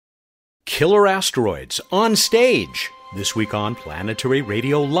Killer Asteroids on Stage, this week on Planetary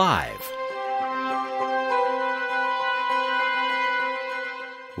Radio Live.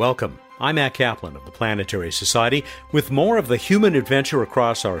 Welcome. I'm Matt Kaplan of the Planetary Society with more of the human adventure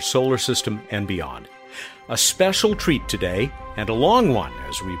across our solar system and beyond. A special treat today, and a long one,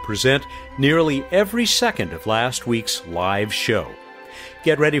 as we present nearly every second of last week's live show.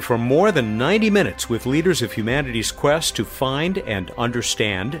 Get ready for more than 90 minutes with leaders of humanity's quest to find and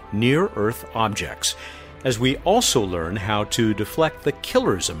understand near-Earth objects. As we also learn how to deflect the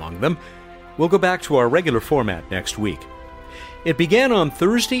killers among them, we'll go back to our regular format next week. It began on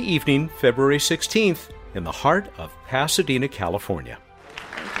Thursday evening, February 16th, in the heart of Pasadena, California.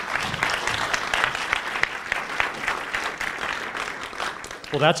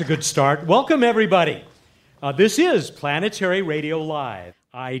 Well, that's a good start. Welcome, everybody. This is Planetary Radio Live.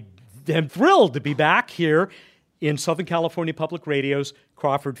 I am thrilled to be back here in Southern California Public Radio's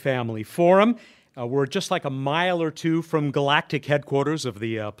Crawford Family Forum. We're just like a mile or two from galactic headquarters of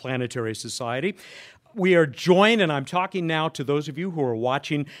the Planetary Society. We are joined, and I'm talking now to those of you who are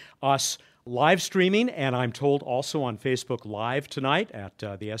watching us live streaming, and I'm told also on Facebook Live tonight at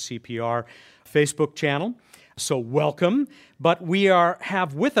the SCPR Facebook channel. So welcome. But we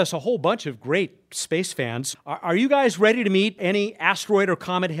have with us a whole bunch of great space fans. Are you guys ready to meet any asteroid or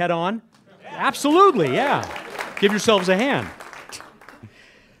comet head-on? Yeah. Absolutely, yeah. Give yourselves a hand.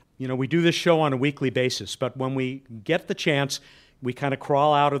 You know, we do this show on a weekly basis, but when we get the chance, we kind of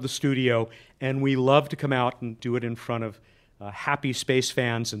crawl out of the studio, and we love to come out and do it in front of happy space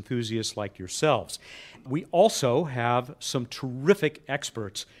fans, enthusiasts like yourselves. We also have some terrific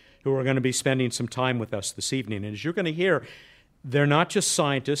experts who are going to be spending some time with us this evening. And as you're going to hear, they're not just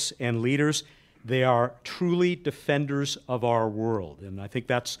scientists and leaders, they are truly defenders of our world. And I think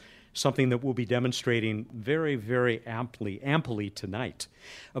that's something that we'll be demonstrating very, very amply tonight.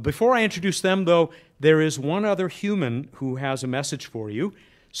 Before I introduce them, though, there is one other human who has a message for you.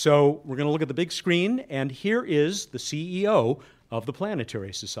 So we're going to look at the big screen, and here is the CEO of the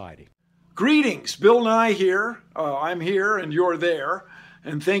Planetary Society. Greetings, Bill Nye here. I'm here and you're there.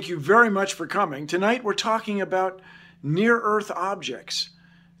 And thank you very much for coming. Tonight we're talking about near-Earth objects.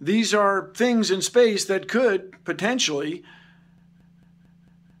 These are things in space that could potentially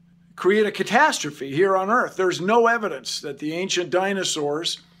create a catastrophe here on Earth. There's no evidence that the ancient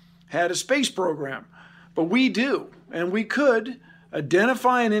dinosaurs had a space program, but we do, and we could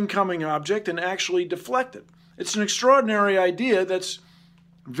identify an incoming object and actually deflect it. It's an extraordinary idea that's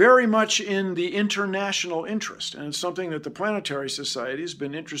very much in the international interest, and it's something that the Planetary Society has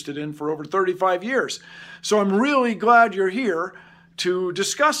been interested in for over 35 years. So I'm really glad you're here to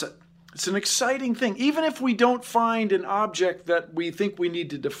discuss it. It's an exciting thing. Even if we don't find an object that we think we need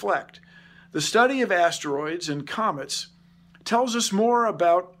to deflect, the study of asteroids and comets tells us more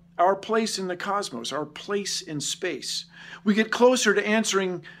about our place in the cosmos, our place in space. We get closer to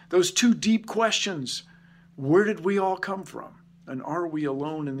answering those two deep questions. Where did we all come from? And are we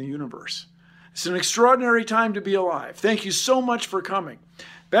alone in the universe? It's an extraordinary time to be alive. Thank you so much for coming.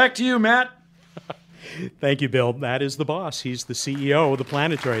 Back to you, Matt. Thank you, Bill. That is the boss. He's the CEO of the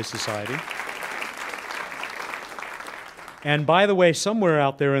Planetary Society. And by the way, somewhere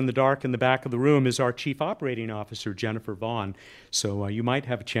out there in the dark in the back of the room is our Chief Operating Officer, Jennifer Vaughn. So you might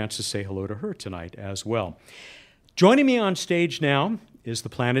have a chance to say hello to her tonight as well. Joining me on stage now is the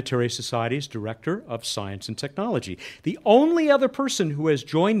Planetary Society's Director of Science and Technology, the only other person who has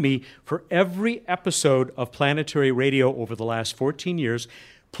joined me for every episode of Planetary Radio over the last 14 years.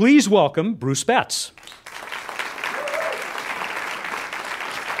 Please welcome Bruce Betts.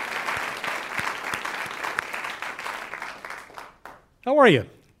 How are you?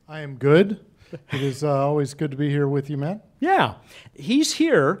 I am good. It is always good to be here with you, Matt. Yeah. He's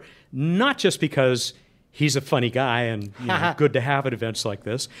here not just because he's a funny guy and good to have at events like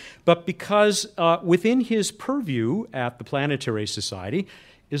this, but because within his purview at the Planetary Society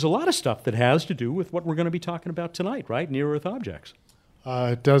is a lot of stuff that has to do with what we're going to be talking about tonight, right? Near-Earth objects.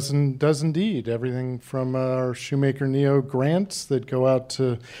 It does indeed. Everything from our Shoemaker Neo grants that go out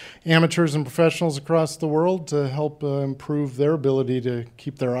to amateurs and professionals across the world to help improve their ability to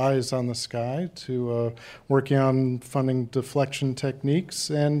keep their eyes on the sky, to working on funding deflection techniques,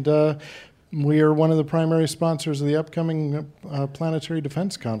 and we are one of the primary sponsors of the upcoming Planetary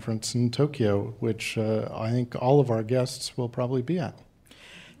Defense Conference in Tokyo, which I think all of our guests will probably be at.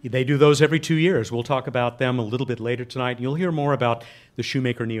 They do those every 2 years. We'll talk about them a little bit later tonight. You'll hear more about the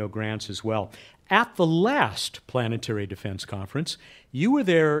Shoemaker Neo grants as well. At the last Planetary Defense Conference, you were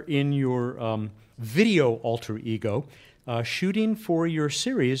there in your video alter ego, shooting for your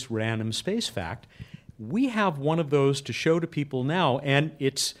series, Random Space Fact. We have one of those to show to people now, and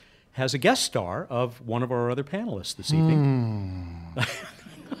it's has a guest star of one of our other panelists this evening.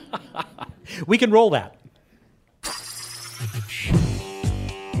 We can roll that.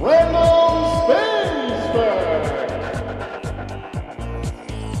 Random Space Fact!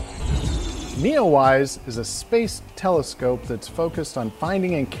 NEOWISE is a space telescope that's focused on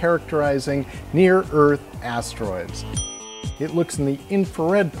finding and characterizing near-Earth asteroids. It looks in the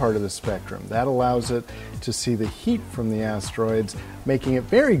infrared part of the spectrum. That allows it to see the heat from the asteroids, making it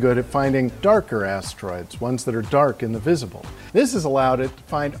very good at finding darker asteroids, ones that are dark in the visible. This has allowed it to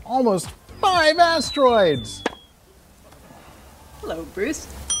find almost 5 asteroids! Hello, Bruce.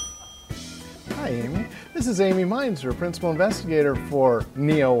 Hi, Amy. This is Amy Meinzer, Principal Investigator for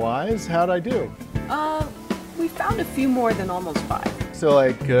NEOWISE. How'd I do? We found a few more than almost 5. So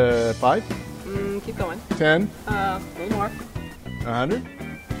like 5? Keep going. 10? A little more. 100?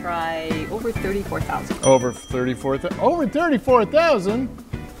 Try over 34,000. Over 34,000? Over 34,000?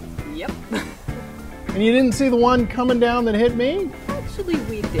 Yep. And you didn't see the one coming down that hit me? Actually,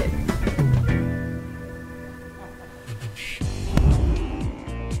 we did.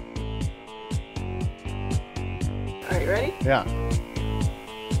 All right, ready? Yeah.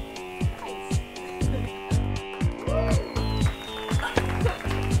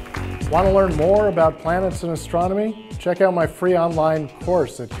 Want to learn more about planets and astronomy? Check out my free online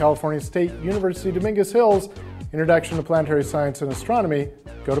course at California State University Dominguez Hills, Introduction to Planetary Science and Astronomy.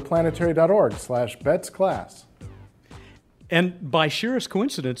 Go to planetary.org/BetsClass. And by sheerest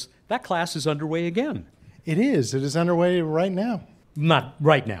coincidence, that class is underway again. It is. It is underway right now. Not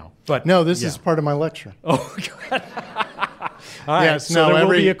right now, but... No, this yeah. is part of my lecture. Oh, God. All right, Yes, so no, there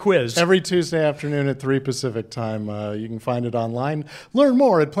will be a quiz. Every Tuesday afternoon at 3 Pacific time. You can find it online. Learn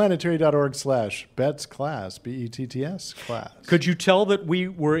more at planetary.org/BetsClass, BETTS class. Could you tell that we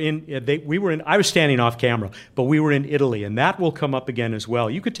were in, I was standing off camera, but we were in Italy, and that will come up again as well.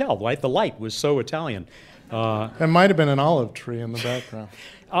 You could tell, right? The light was so Italian. There might have been an olive tree in the background.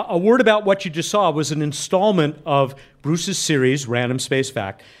 A word about what you just saw was an installment of Bruce's series, Random Space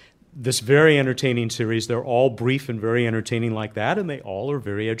Fact. This very entertaining series. They're all brief and very entertaining like that, and they all are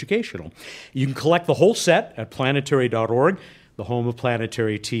very educational. You can collect the whole set at planetary.org, the home of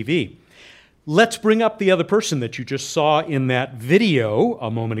Planetary TV. Let's bring up the other person that you just saw in that video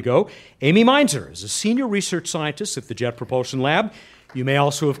a moment ago. Amy Meinzer is a senior research scientist at the Jet Propulsion Lab. You may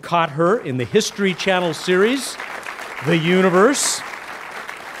also have caught her in the History Channel series, The Universe.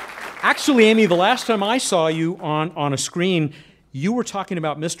 Actually, Amy, the last time I saw you on a screen, you were talking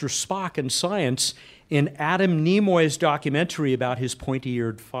about Mr. Spock and science in Adam Nimoy's documentary about his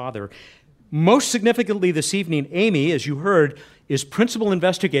pointy-eared father. Most significantly this evening, Amy, as you heard, is principal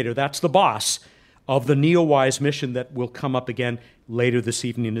investigator, that's the boss, of the NEOWISE mission that will come up again later this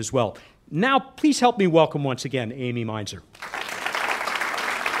evening as well. Now, please help me welcome once again Amy Meinzer.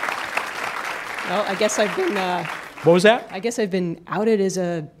 Well, I guess I've been... What was that? I guess I've been outed as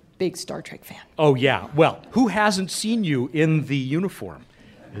a big Star Trek fan. Oh, yeah. Well, who hasn't seen you in the uniform?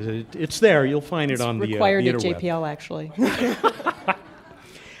 It's there. You'll find it on the interweb. Required at JPL, actually.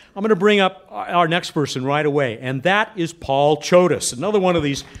 I'm going to bring up our next person right away, and that is Paul Chodas, another one of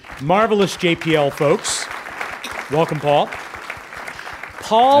these marvelous JPL folks. Welcome, Paul.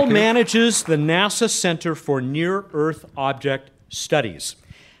 Paul manages the NASA Center for Near-Earth Object Studies.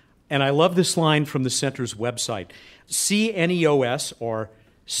 And I love this line from the center's website. CNEOS, or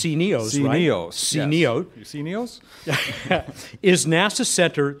CNEOS, right? CNEOS. CNEOS. You CNEOS? Is NASA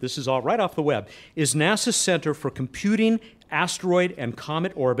Center, this is all right off the web, is NASA Center for Computing Asteroid and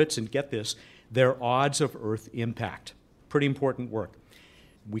Comet Orbits, and get this, their odds of Earth impact. Pretty important work.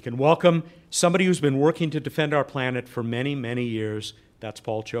 We can welcome somebody who's been working to defend our planet for many, many years. That's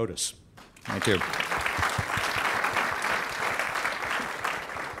Paul Chodas. Thank you.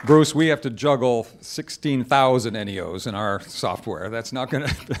 Bruce, we have to juggle 16,000 NEOs in our software. That's gonna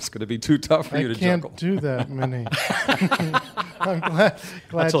be too tough for you to juggle. I can't do that many. I'm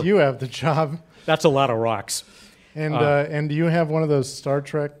glad you have the job. That's a lot of rocks. And do you have one of those Star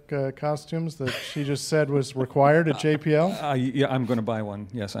Trek costumes that she just said was required at JPL? Yeah, I'm going to buy one.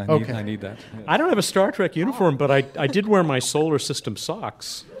 Yes, I need that. Yeah. I don't have a Star Trek uniform, but I did wear my solar system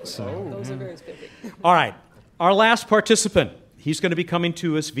socks. So. Those are very spiffy. All right, our last participant. He's going to be coming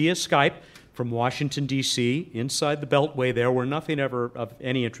to us via Skype from Washington, D.C., inside the Beltway there, where nothing ever of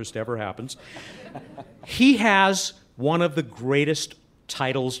any interest ever happens. He has one of the greatest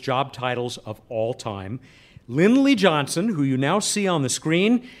titles, job titles of all time. Lindley Johnson, who you now see on the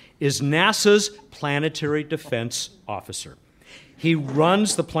screen, is NASA's Planetary Defense Officer. He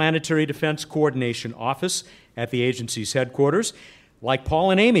runs the Planetary Defense Coordination Office at the agency's headquarters. Like Paul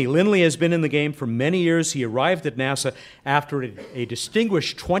and Amy, Lindley has been in the game for many years. He arrived at NASA after a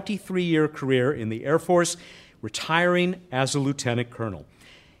distinguished 23-year career in the Air Force, retiring as a lieutenant colonel.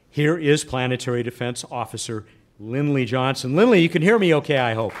 Here is Planetary Defense Officer Lindley Johnson. Lindley, you can hear me okay,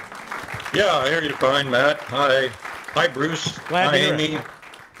 I hope. Yeah, I hear you fine, Matt. Hi. Hi, Bruce. Glad Hi, to hear Amy. it.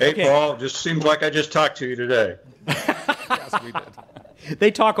 Hey, Okay. Paul. Just seems like I just talked to you today. Yes, we did.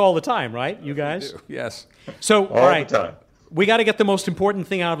 They talk all the time, right, you guys? Yes. So, all All right. the time. We got to get the most important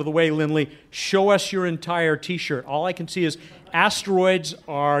thing out of the way, Lindley. Show us your entire T-shirt. All I can see is asteroids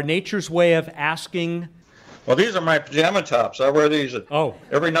are nature's way of asking, Well, these are my pajama tops. I wear these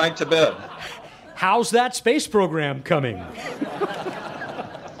every night to bed. how's that space program coming?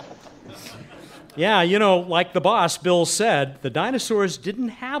 Yeah, like the boss, Bill said, the dinosaurs didn't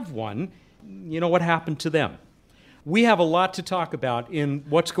have one. You know what happened to them? We have a lot to talk about in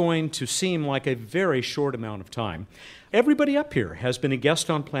what's going to seem like a very short amount of time. Everybody up here has been a guest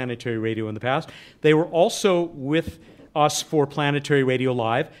on Planetary Radio in the past. They were also with us for Planetary Radio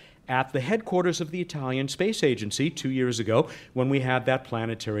Live at the headquarters of the Italian Space Agency 2 years ago when we had that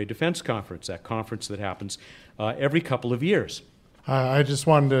Planetary Defense Conference, that conference that happens every couple of years. I just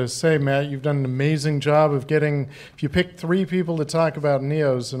wanted to say, Matt, you've done an amazing job of getting, if you pick 3 people to talk about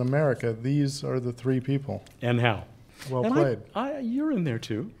NEOs in America, these are the 3 people. And how? Well And played. You're in there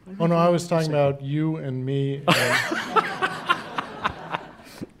too. Oh, no, I was talking about you and me.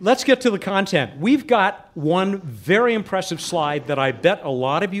 Let's get to the content. We've got one very impressive slide that I bet a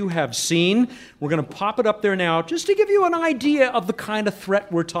lot of you have seen. We're going to pop it up there now just to give you an idea of the kind of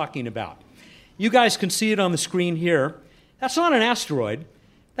threat we're talking about. You guys can see it on the screen here. That's not an asteroid.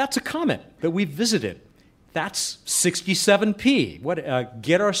 That's a comet that we've visited. That's 67P.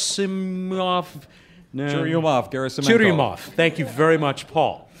 Gerasimov? No. Churyumov. Churyumov. Thank you very much,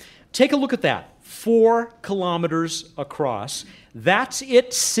 Paul. Take a look at that. 4 kilometers across. That's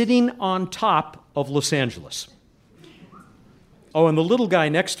it sitting on top of Los Angeles. Oh, and the little guy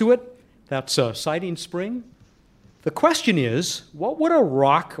next to it, that's Siding Spring. The question is, what would a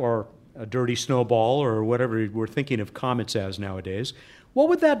rock or a dirty snowball or whatever we're thinking of comets as nowadays, what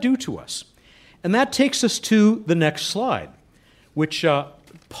would that do to us? And that takes us to the next slide, which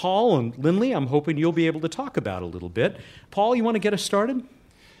Paul and Lindley, I'm hoping you'll be able to talk about a little bit. Paul, you want to get us started?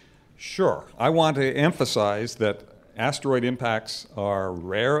 Sure. I want to emphasize that asteroid impacts are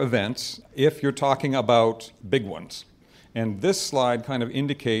rare events if you're talking about big ones. And this slide kind of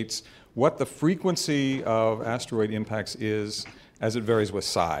indicates what the frequency of asteroid impacts is as it varies with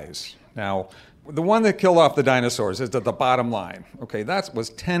size. Now, the one that killed off the dinosaurs is at the bottom line. Okay, that was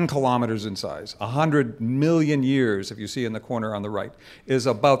 10 kilometers in size. 100 million years, if you see in the corner on the right, is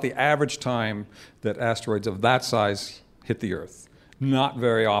about the average time that asteroids of that size hit the Earth. Not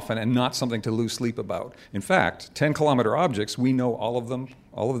very often, and not something to lose sleep about. In fact, 10-kilometer objects, we know all of them.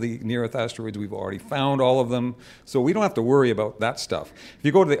 All of the near-Earth asteroids, we've already found all of them. So we don't have to worry about that stuff. If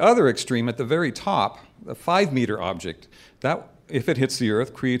you go to the other extreme, at the very top, a 5-meter object, that, if it hits the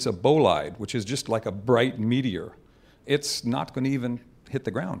Earth, creates a bolide, which is just like a bright meteor. It's not going to even hit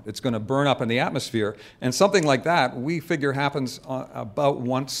the ground. It's going to burn up in the atmosphere. And something like that, we figure happens about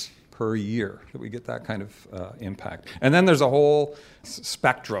once per year that we get that kind of impact. And then there's a whole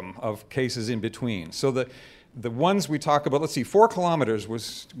spectrum of cases in between. So the ones we talk about, let's see, 4 kilometers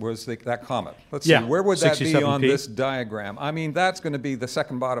was that comet. Let's see, where would that be on this diagram? I mean, that's going to be the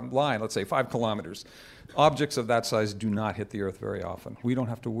second bottom line, let's say 5 kilometers. Objects of that size do not hit the Earth very often. We don't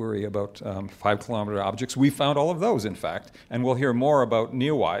have to worry about 5-kilometer objects. We found all of those, in fact, and we'll hear more about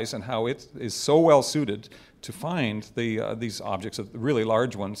NEOWISE and how it is so well suited to find these objects, really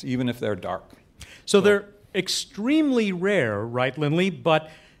large ones, even if they're dark. So they're extremely rare, right, Lindley? But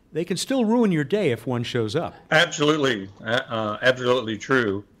they can still ruin your day if one shows up. Absolutely. Absolutely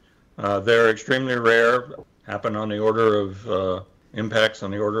true. They're extremely rare, happen on the order of impacts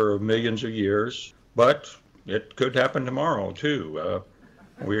on the order of millions of years, but it could happen tomorrow, too.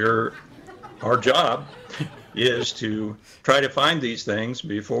 Our job is to try to find these things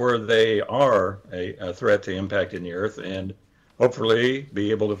before they are a threat to impacting the Earth, and hopefully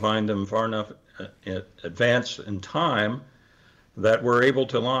be able to find them far enough in advance in time that we're able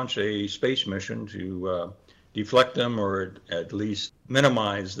to launch a space mission to deflect them or at least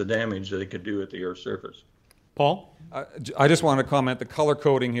minimize the damage that it could do at the Earth's surface. Paul? I just want to comment the color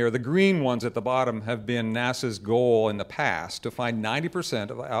coding here. The green ones at the bottom have been NASA's goal in the past to find 90%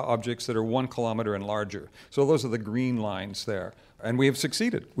 of objects that are 1 kilometer and larger. So those are the green lines there. And we have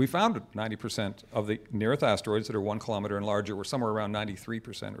succeeded. We found 90% of the near-Earth asteroids that are 1 kilometer and larger. We're somewhere around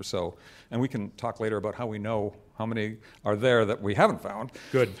 93% or so. And we can talk later about how we know how many are there that we haven't found.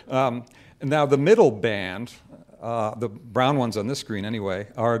 Good. Now, the middle band the brown ones on this screen anyway,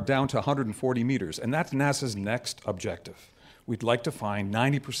 are down to 140 meters, and that's NASA's next objective. We'd like to find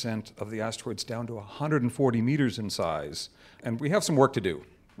 90% of the asteroids down to 140 meters in size, and we have some work to do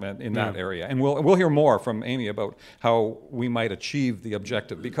in that area. And we'll hear more from Amy about how we might achieve the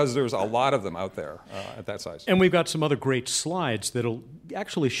objective, because there's a lot of them out there at that size. And we've got some other great slides that'll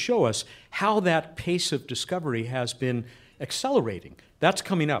actually show us how that pace of discovery has been accelerating. That's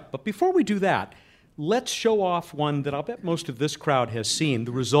coming up. But before we do that, let's show off one that I'll bet most of this crowd has seen,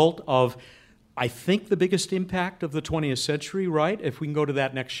 the result of, I think, the biggest impact of the 20th century, right? If we can go to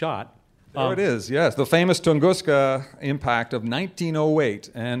that next shot. There it is, yes, the famous Tunguska impact of 1908,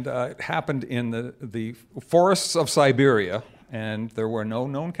 and it happened in the forests of Siberia, and there were no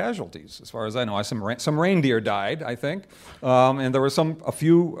known casualties, as far as I know. Some reindeer died, I think, and there were a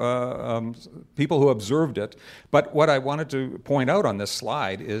few people who observed it. But what I wanted to point out on this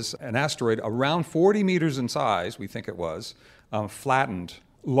slide is an asteroid around 40 meters in size, we think it was, flattened.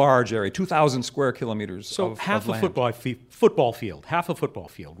 Large area, 2,000 square kilometers so of half land. a football field,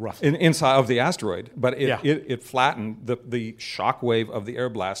 roughly. Inside of the asteroid, but it flattened, the shock wave of the air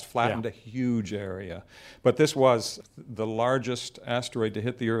blast flattened a huge area. But this was the largest asteroid to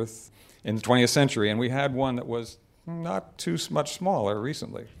hit the Earth in the 20th century, and we had one that was not too much smaller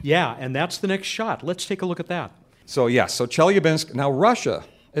recently. Yeah, and that's the next shot. Let's take a look at that. So Chelyabinsk, now Russia.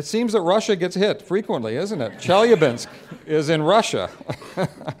 It seems that Russia gets hit frequently, isn't it? Chelyabinsk is in Russia.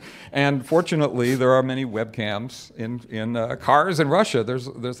 And fortunately, there are many webcams in cars in Russia.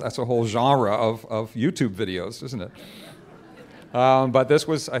 That's a whole genre of YouTube videos, isn't it? But this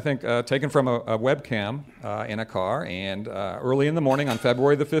was, I think, taken from a webcam in a car, and early in the morning on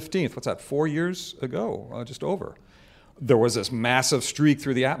February the 15th, what's that, 4 years ago, just over. There was this massive streak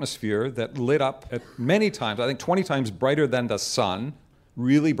through the atmosphere that lit up at many times, I think 20 times brighter than the sun.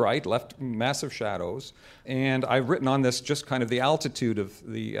 Really bright, left massive shadows. And I've written on this just kind of the altitude of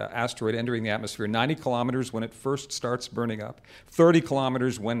the asteroid entering the atmosphere, 90 kilometers when it first starts burning up, 30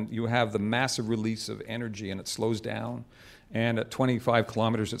 kilometers when you have the massive release of energy and it slows down, and at 25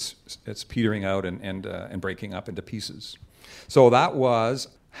 kilometers it's petering out and breaking up into pieces. So that was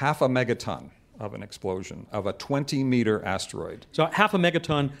half a megaton of an explosion of a 20-meter asteroid. So half a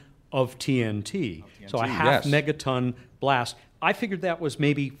megaton of TNT. So a half megaton blast. I figured that was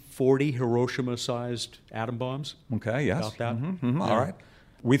maybe 40 Hiroshima-sized atom bombs. Okay, yes. About that. Yeah. All right.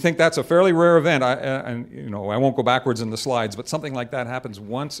 We think that's a fairly rare event. I won't go backwards in the slides, but something like that happens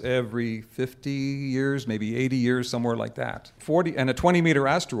once every 50 years, maybe 80 years, somewhere like that. 40 and a 20-meter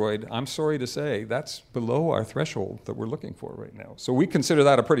asteroid, I'm sorry to say, that's below our threshold that we're looking for right now. So we consider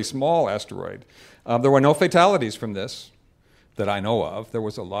that a pretty small asteroid. There were no fatalities from this that I know of. There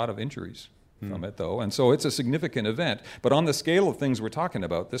was a lot of injuries from it, though, and so it's a significant event. But on the scale of things we're talking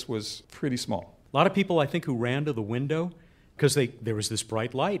about, this was pretty small. A lot of people, I think, who ran to the window because there was this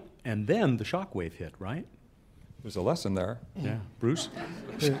bright light, and then the shock wave hit, right? There's a lesson there. Yeah. Bruce?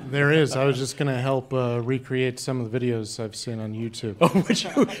 There is. I was just going to help recreate some of the videos I've seen on YouTube.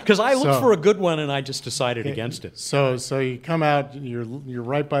 Oh, because I looked for a good one, and I just decided against it. So you come out, you're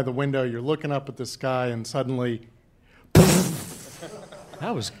right by the window, you're looking up at the sky, and suddenly...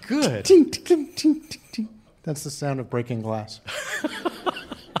 That was good. Tink, tink, tink, tink, tink. That's the sound of breaking glass.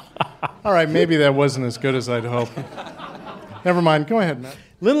 All right, maybe that wasn't as good as I'd hoped. Never mind. Go ahead, Matt.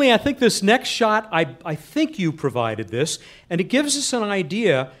 Lindley, I think this next shot, I think you provided this, and it gives us an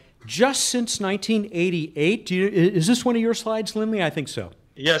idea just since 1988. Is this one of your slides, Lindley? I think so.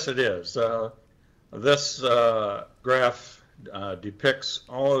 Yes, it is. This graph depicts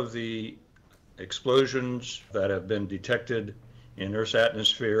all of the explosions that have been detected in Earth's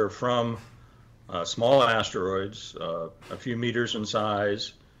atmosphere from small asteroids, a few meters in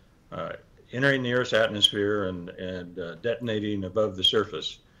size, entering the Earth's atmosphere and detonating above the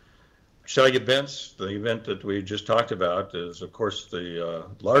surface. Chelyabinsk, the event that we just talked about, is of course the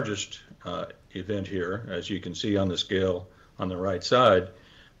largest event here, as you can see on the scale on the right side.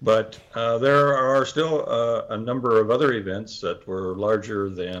 But there are still a number of other events that were larger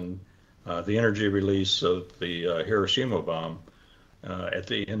than the energy release of the Hiroshima bomb at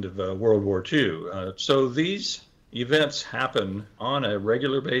the end of World War II. So these events happen on a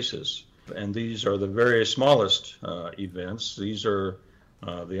regular basis, and these are the very smallest events. These are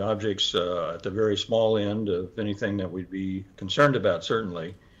the objects at the very small end of anything that we'd be concerned about,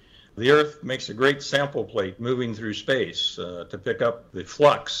 certainly. The Earth makes a great sample plate moving through space to pick up the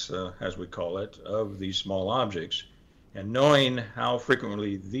flux, as we call it, of these small objects. And knowing how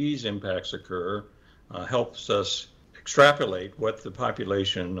frequently these impacts occur helps us extrapolate what the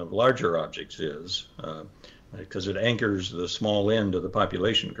population of larger objects is, because it anchors the small end of the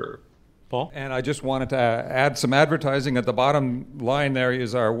population curve. Paul? And I just wanted to add some advertising. At the bottom line there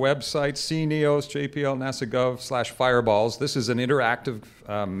is our website, CNEOS, JPL, NASA.gov/fireballs. This is an interactive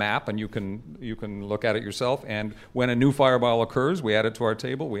map, and you can look at it yourself. And when a new fireball occurs, we add it to our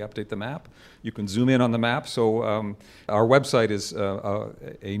table. We update the map. You can zoom in on the map. So our website is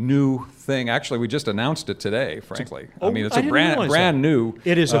a new thing. Actually, we just announced it today, frankly. It's a brand new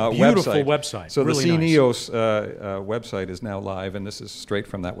It is a beautiful website. So really the nice. CNEOS website is now live, and this is straight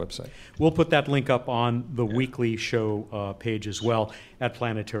from that website. We'll put that link up on the weekly show page as well at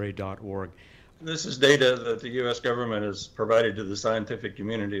planetary.org. This is data that the U.S. government has provided to the scientific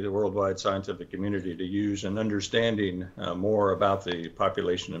community, the worldwide scientific community, to use in understanding more about the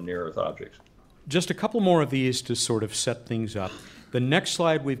population of near-Earth objects. Just a couple more of these to sort of set things up. The next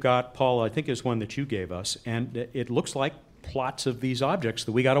slide we've got, Paul, I think is one that you gave us, and it looks like plots of these objects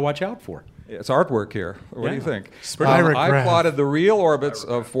that we got to watch out for. It's artwork here. What do you think? Spirograph. I plotted the real orbits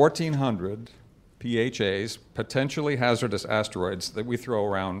of 1,400 PHAs, potentially hazardous asteroids, that we throw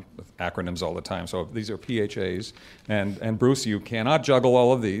around with acronyms all the time. So these are PHAs. And Bruce, you cannot juggle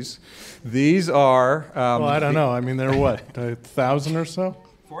all of these. These are... well, I don't know. I mean, they're what, 1,000 or so?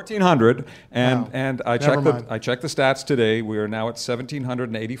 1,400, Wow. and I checked the stats today. We are now at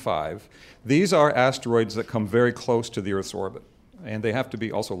 1,785. These are asteroids that come very close to the Earth's orbit, and they have to be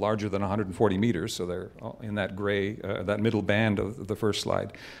also larger than 140 meters, so they're in that gray, that middle band of the first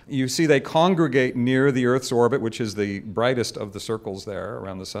slide. You see they congregate near the Earth's orbit, which is the brightest of the circles there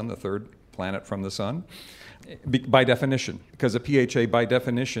around the sun, the third planet from the sun. By definition, because a PHA by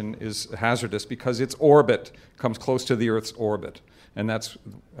definition is hazardous because its orbit comes close to the Earth's orbit. And that's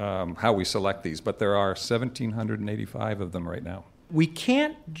how we select these. But there are 1,785 of them right now. We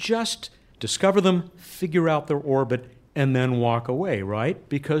can't just discover them, figure out their orbit, and then walk away, right?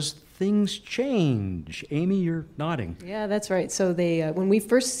 Because things change. Amy, you're nodding. Yeah, that's right. So when we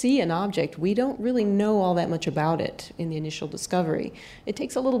first see an object, we don't really know all that much about it in the initial discovery. It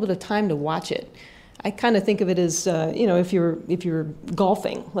takes a little bit of time to watch it. I kind of think of it as, if you're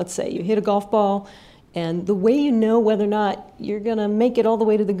golfing, let's say, you hit a golf ball, and the way you know whether or not you're going to make it all the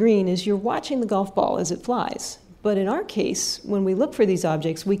way to the green is you're watching the golf ball as it flies. But in our case, when we look for these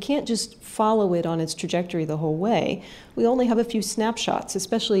objects, we can't just follow it on its trajectory the whole way. We only have a few snapshots,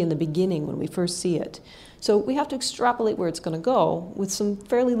 especially in the beginning when we first see it. So we have to extrapolate where it's going to go with some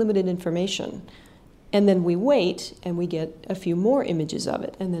fairly limited information. And then we wait, and we get a few more images of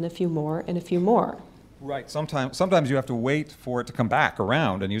it, and then a few more, and a few more. Right. Sometimes you have to wait for it to come back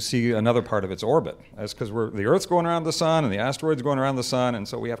around, and you see another part of its orbit. That's because the Earth's going around the sun, and the asteroid's going around the sun, and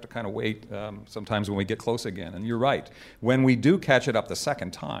so we have to kind of wait sometimes when we get close again. And you're right. When we do catch it up the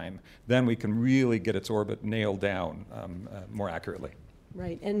second time, then we can really get its orbit nailed down more accurately.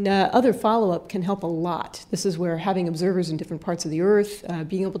 Right, and other follow-up can help a lot. This is where having observers in different parts of the Earth,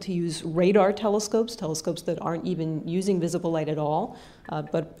 being able to use radar telescopes that aren't even using visible light at all,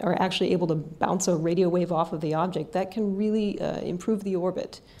 but are actually able to bounce a radio wave off of the object, that can really improve the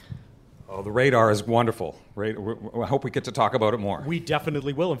orbit. Oh, the radar is wonderful. I hope we get to talk about it more. We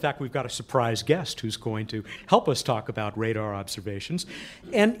definitely will. In fact, we've got a surprise guest who's going to help us talk about radar observations.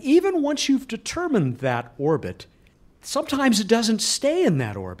 And even once you've determined that orbit, sometimes it doesn't stay in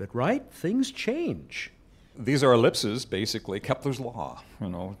that orbit, right? Things change. These are ellipses, basically. Kepler's law.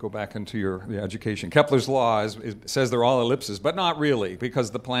 Go back into the education. Kepler's law says they're all ellipses, but not really, because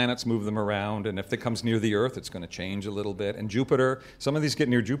the planets move them around, and if it comes near the Earth, it's going to change a little bit. And Jupiter, some of these get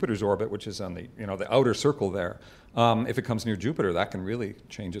near Jupiter's orbit, which is on the outer circle there. If it comes near Jupiter, that can really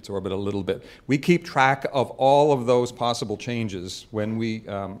change its orbit a little bit. We keep track of all of those possible changes when we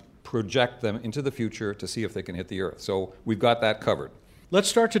project them into the future to see if they can hit the Earth. So we've got that covered. Let's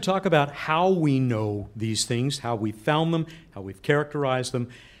start to talk about how we know these things, how we found them, how we've characterized them.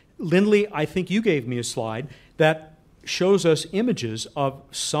 Lindley, I think you gave me a slide that shows us images of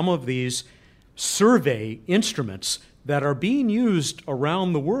some of these survey instruments that are being used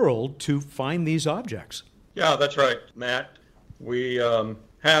around the world to find these objects. Yeah, that's right, Matt. We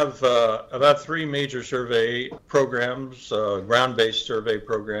have about 3 major survey programs, ground-based survey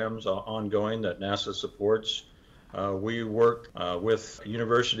programs ongoing that NASA supports. We work with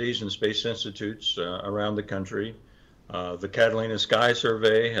universities and space institutes around the country. The Catalina Sky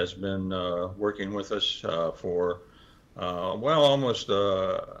Survey has been working with us for, almost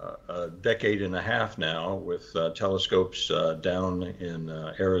a decade and a half now with telescopes down in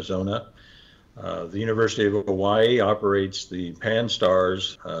Arizona. The University of Hawaii operates the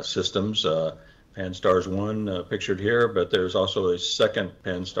Pan-STARRS systems. Pan-STARRS 1 pictured here, but there's also a second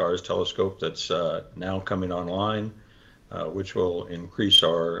Pan-STARRS telescope that's now coming online, which will increase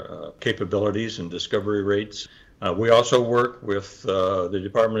our capabilities and discovery rates. We also work with the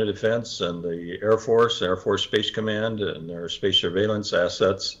Department of Defense and the Air Force Space Command, and their space surveillance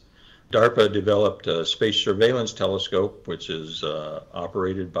assets. DARPA developed a space surveillance telescope, which is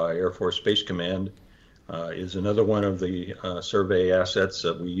operated by Air Force Space Command, is another one of the survey assets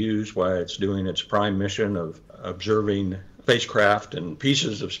that we use while it's doing its prime mission of observing spacecraft and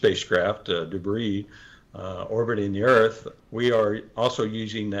pieces of spacecraft, debris, orbiting the Earth. We are also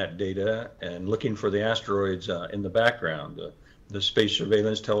using that data and looking for the asteroids in the background. The Space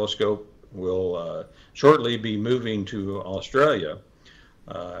Surveillance Telescope will shortly be moving to Australia,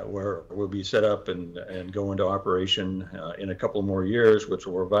 where we'll be set up and go into operation in a couple more years, which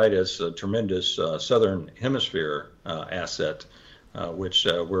will provide us a tremendous southern hemisphere asset, which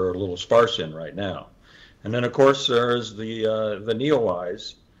we're a little sparse in right now. And then, of course, there's the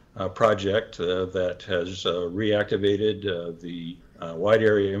NEOWISE project that has reactivated the Wide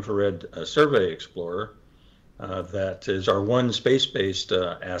Area Infrared Survey Explorer. That is our one space-based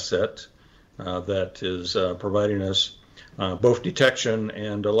asset that is providing us both detection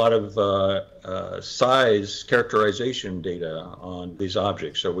and a lot of size characterization data on these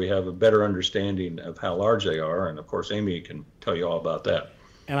objects. So we have a better understanding of how large they are. And of course, Amy can tell you all about that.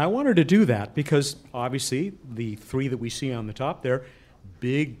 And I wanted to do that because obviously the three that we see on the top there,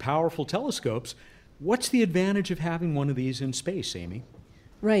 big, powerful telescopes. What's the advantage of having one of these in space, Amy?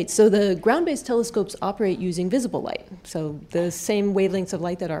 Right, so the ground-based telescopes operate using visible light, so the same wavelengths of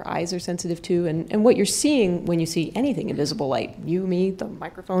light that our eyes are sensitive to, and what you're seeing when you see anything in visible light, you, me, the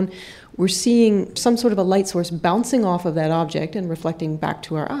microphone, we're seeing some sort of a light source bouncing off of that object and reflecting back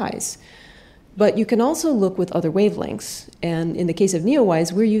to our eyes. But you can also look with other wavelengths, and in the case of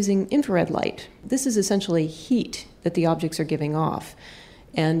NEOWISE, we're using infrared light. This is essentially heat that the objects are giving off.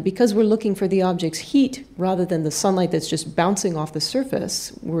 And because we're looking for the object's heat rather than the sunlight that's just bouncing off the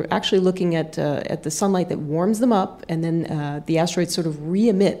surface, we're actually looking at the sunlight that warms them up, and then the asteroids sort of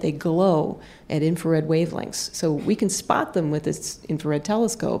re-emit, they glow at infrared wavelengths. So we can spot them with this infrared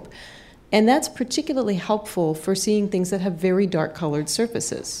telescope, and that's particularly helpful for seeing things that have very dark-colored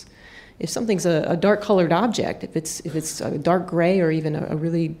surfaces. If something's a dark-colored object, if it's a dark gray or even a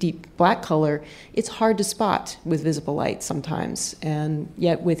really deep black color, it's hard to spot with visible light sometimes. And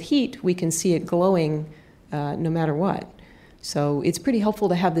yet with heat, we can see it glowing no matter what. So it's pretty helpful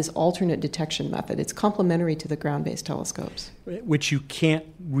to have this alternate detection method. It's complementary to the ground-based telescopes. Which you can't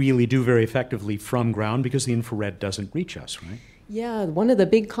really do very effectively from ground because the infrared doesn't reach us, right? Yeah, one of the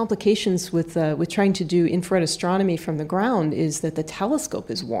big complications with trying to do infrared astronomy from the ground is that the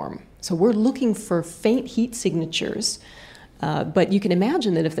telescope is warm. So we're looking for faint heat signatures, but you can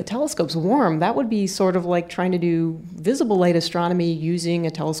imagine that if the telescope's warm, that would be sort of like trying to do visible light astronomy using a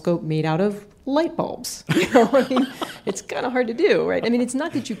telescope made out of light bulbs. You know, I mean, it's kind of hard to do, right? I mean, it's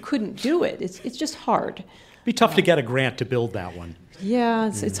not that you couldn't do it; it's just hard. It'd be tough to get a grant to build that one.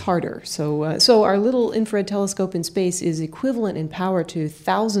 Yeah, it's harder. So our little infrared telescope in space is equivalent in power to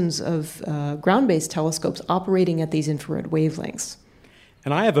thousands of ground-based telescopes operating at these infrared wavelengths.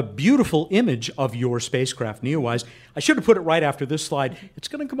 And I have a beautiful image of your spacecraft, NEOWISE. I should have put it right after this slide. It's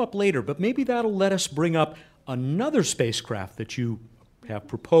going to come up later, but maybe that'll let us bring up another spacecraft that you have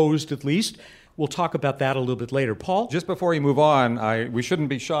proposed, at least. We'll talk about that a little bit later. Paul? Just before you move on, we shouldn't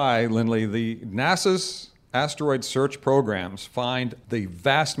be shy, Lindley. The NASA's asteroid search programs find the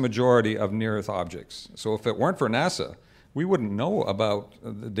vast majority of near-Earth objects. So if it weren't for NASA, we wouldn't know about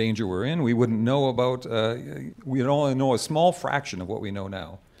the danger we're in. We wouldn't know about, we'd only know a small fraction of what we know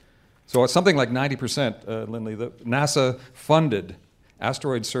now. So it's something like 90%, Lindley, the NASA-funded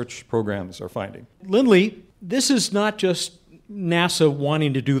asteroid search programs are finding. Lindley, this is not just NASA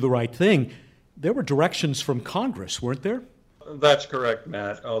wanting to do the right thing. There were directions from Congress, weren't there? That's correct,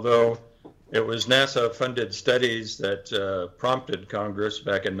 Matt, although it was NASA-funded studies that prompted Congress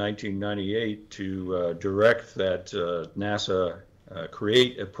back in 1998 to direct that NASA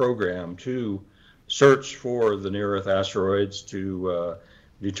create a program to search for the near-Earth asteroids to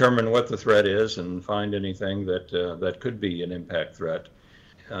determine what the threat is and find anything that could be an impact threat.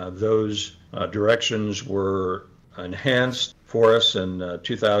 Those directions were enhanced for us in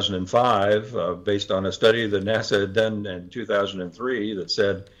 2005 based on a study that NASA had done in 2003 that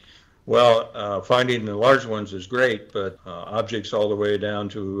said, well, finding the large ones is great, but objects all the way down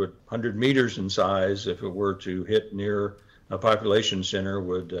to 100 meters in size, if it were to hit near a population center,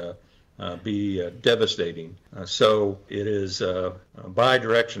 would be devastating. So it is by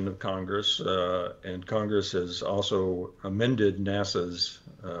direction of Congress, and Congress has also amended NASA's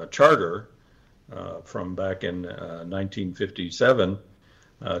charter from back in 1957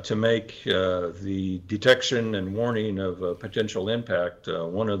 to make the detection and warning of potential impact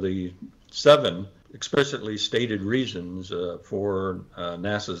one of the 7 explicitly stated reasons for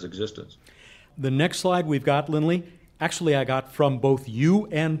NASA's existence. The next slide we've got, Lindley, actually I got from both you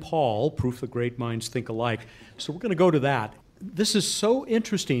and Paul, proof that great minds think alike. So we're going to go to that. This is so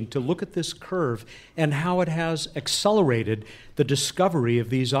interesting to look at this curve and how it has accelerated the discovery of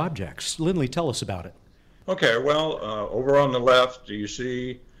these objects. Lindley, tell us about it. Okay, well, over on the left, you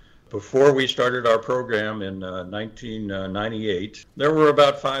see before we started our program in 1998, there were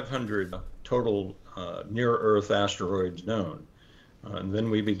about 500 total near-Earth asteroids known. And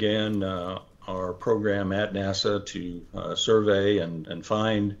then we began our program at NASA to survey and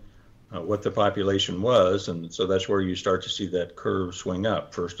find what the population was, and so that's where you start to see that curve swing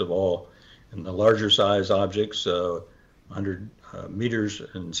up. First of all, in the larger size objects, 100 meters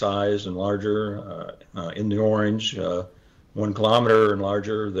in size and larger in the orange, 1 kilometer and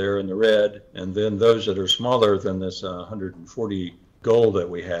larger there in the red, and then those that are smaller than this 140 gold that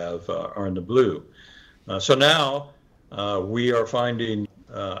we have are in the blue. So now we are finding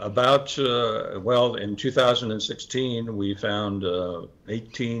in 2016, we found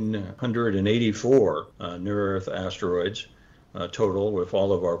 1,884 near-Earth asteroids total with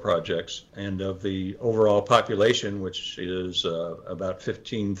all of our projects. And of the overall population, which is about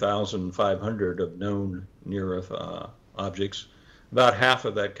 15,500 of known near-Earth objects, about half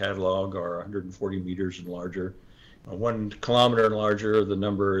of that catalog are 140 meters and larger. 1 kilometer and larger, the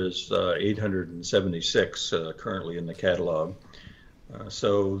number is 876 currently in the catalog.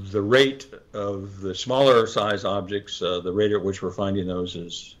 So the rate of the smaller size objects, the rate at which we're finding those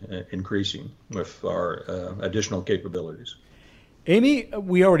is increasing with our additional capabilities. Amy,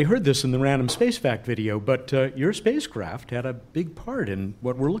 we already heard this in the Random Space Fact video, but your spacecraft had a big part in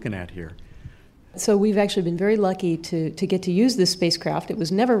what we're looking at here. So we've actually been very lucky to get to use this spacecraft. It was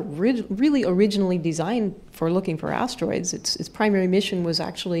never really originally designed for looking for asteroids. Its primary mission was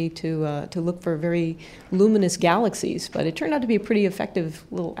actually to look for very luminous galaxies, but it turned out to be a pretty effective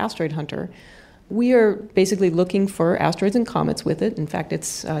little asteroid hunter. We are basically looking for asteroids and comets with it. In fact,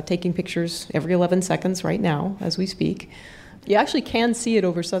 it's taking pictures every 11 seconds right now as we speak. You actually can see it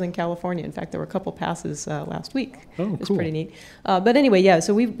over Southern California. In fact, there were a couple passes last week. Oh, It's cool. pretty neat. But anyway, yeah.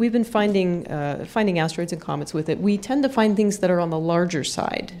 So we've been finding asteroids and comets with it. We tend to find things that are on the larger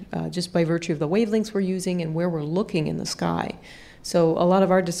side, just by virtue of the wavelengths we're using and where we're looking in the sky. So a lot of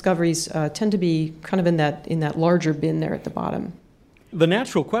our discoveries tend to be kind of in that larger bin there at the bottom. The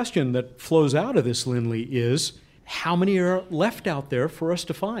natural question that flows out of this, Lindley, is how many are left out there for us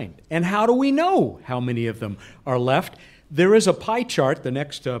to find? And how do we know how many of them are left? There is a pie chart, the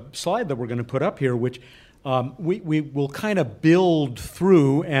next slide that we're going to put up here, which we will kind of build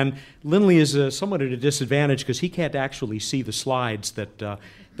through. And Lindley is somewhat at a disadvantage because he can't actually see the slides that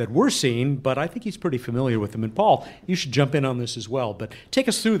we're seeing, but I think he's pretty familiar with them. And Paul, you should jump in on this as well. But take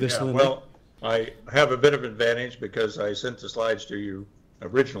us through this, Lindley. Well, I have a bit of advantage because I sent the slides to you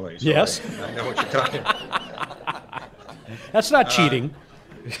originally. So yes. I know what you're talking about. That's not cheating.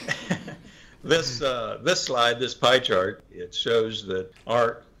 This slide, this pie chart, it shows that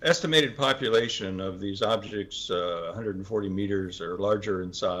our estimated population of these objects, 140 meters or larger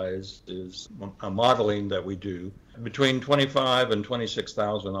in size, is a modeling that we do between 25 and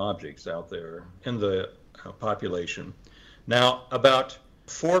 26,000 objects out there in the population. Now, about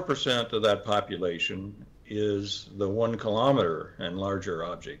 4% of that population is the 1 kilometer and larger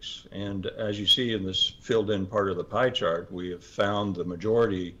objects. And as you see in this filled in part of the pie chart, we have found the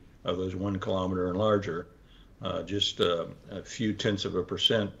majority of those 1 kilometer and larger, just a few tenths of a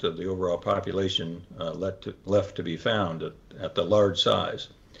percent of the overall population left to be found at the large size.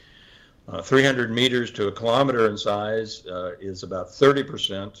 300 meters to a kilometer in size is about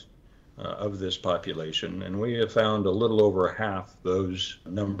 30% of this population, and we have found a little over half those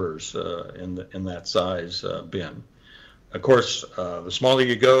numbers in that size bin. Of course, the smaller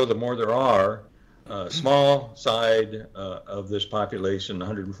you go, the more there are. Small side of this population,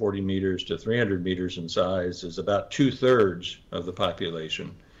 140 meters to 300 meters in size, is about 2/3 of the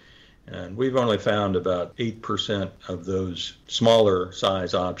population. And we've only found about 8% of those smaller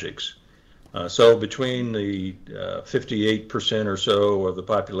size objects. So between the 58% or so of the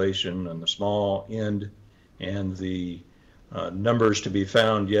population on the small end and the numbers to be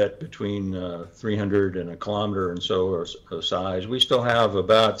found yet between 300 and a kilometer and so of size, we still have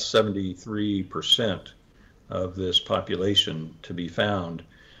about 73% of this population to be found.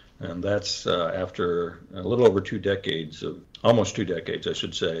 And that's after a little over 2 decades almost 2 decades, I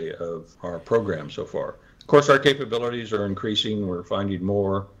should say, of our program so far. Of course, our capabilities are increasing. We're finding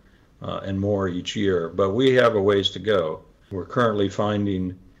more and more each year, but we have a ways to go. We're currently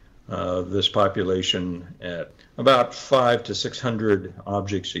finding this population at about 500 to 600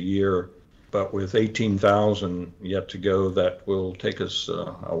 objects a year but with 18,000 yet to go, that will take us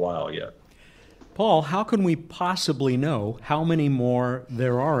a while yet. Paul, how can we possibly know how many more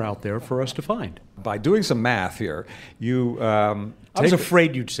there are out there for us to find? By doing some math here, you I was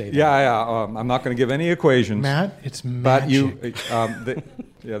afraid you'd say that. Yeah. I'm not going to give any equations. Matt, it's magic.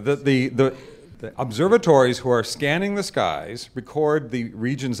 But the observatories who are scanning the skies record the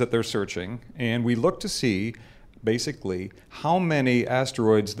regions that they're searching, and we look to see basically how many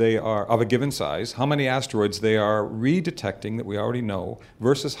asteroids they are of a given size, how many asteroids they are redetecting that we already know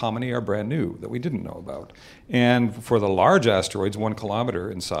versus how many are brand new that we didn't know about. And for the large asteroids, 1 kilometer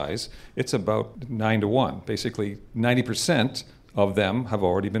in size, it's about 9 to 1. Basically, 90% of them have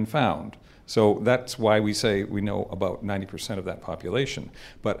already been found. So that's why we say we know about 90% of that population.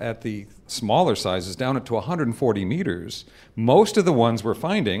 But at the smaller sizes, down to 140 meters, most of the ones we're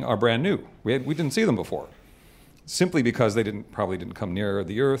finding are brand new. We didn't see them before, simply because they probably didn't come near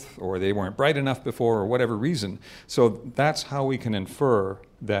the Earth, or they weren't bright enough before, or whatever reason. So that's how we can infer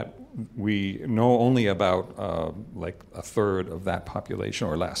that we know only about like a third of that population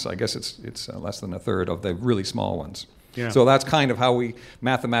or less. I guess it's less than a third of the really small ones. Yeah. So that's kind of how we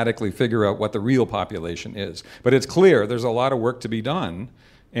mathematically figure out what the real population is. But it's clear there's a lot of work to be done.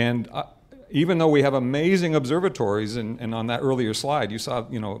 And even though we have amazing observatories, and on that earlier slide you saw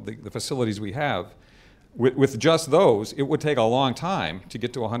the facilities we have, with just those, it would take a long time to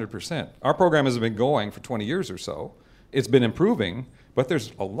get to 100%. Our program has been going for 20 years or so. It's been improving, but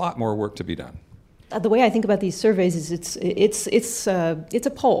there's a lot more work to be done. The way I think about these surveys is it's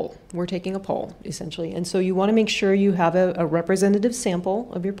a poll. We're taking a poll, essentially. And so you want to make sure you have a representative sample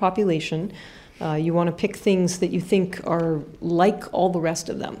of your population. You want to pick things that you think are like all the rest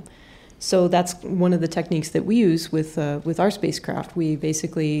of them. So that's one of the techniques that we use with our spacecraft. We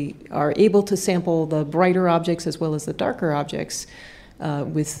basically are able to sample the brighter objects as well as the darker objects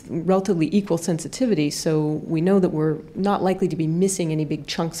with relatively equal sensitivity, so we know that we're not likely to be missing any big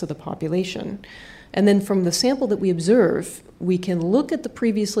chunks of the population. And then from the sample that we observe, we can look at the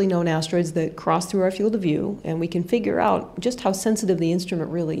previously known asteroids that cross through our field of view, and we can figure out just how sensitive the instrument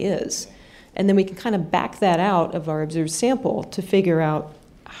really is. And then we can kind of back that out of our observed sample to figure out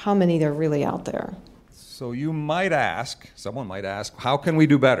how many there are really out there. So someone might ask, how can we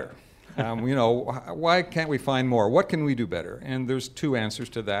do better? Why can't we find more? What can we do better? And there's two answers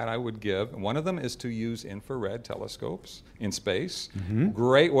to that I would give. One of them is to use infrared telescopes in space. Mm-hmm.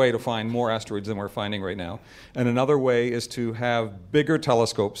 Great way to find more asteroids than we're finding right now. And another way is to have bigger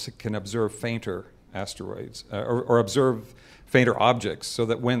telescopes that can observe fainter asteroids or observe fainter objects, so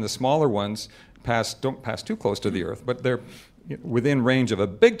that when the smaller ones don't pass too close to the Earth, but they're within range of a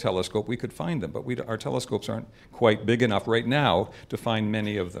big telescope, we could find them, but our telescopes aren't quite big enough right now to find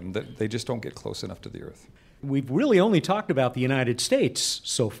many of them. They just don't get close enough to the Earth. We've really only talked about the United States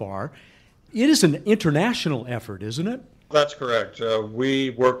so far. It is an international effort, isn't it? That's correct. We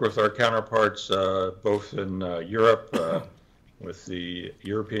work with our counterparts both in Europe, with the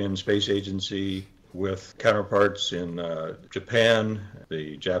European Space Agency, with counterparts in Japan,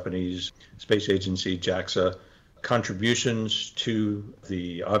 the Japanese Space Agency, JAXA, contributions to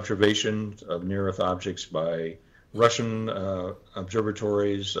the observation of near-Earth objects by Russian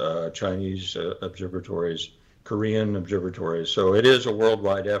observatories, Chinese observatories, Korean observatories. So it is a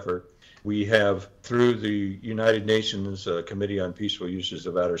worldwide effort. We have, through the United Nations Committee on Peaceful Uses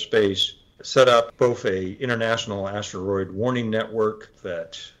of Outer Space, set up both an international asteroid warning network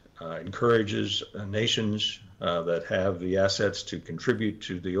that encourages nations that have the assets to contribute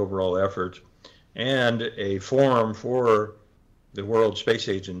to the overall effort, and a forum for the world space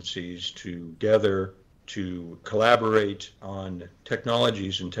agencies to gather to collaborate on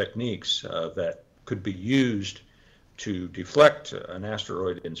technologies and techniques that could be used to deflect an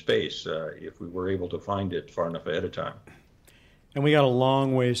asteroid in space if we were able to find it far enough ahead of time. And we got a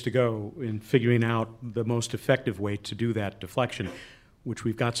long ways to go in figuring out the most effective way to do that deflection, which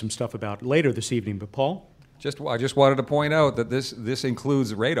we've got some stuff about later this evening. But Paul? I just wanted to point out that this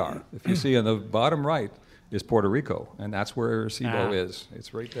includes radar. If you see on the bottom right is Puerto Rico, and that's where Arecibo is.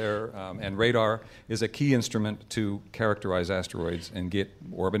 It's right there, and radar is a key instrument to characterize asteroids and get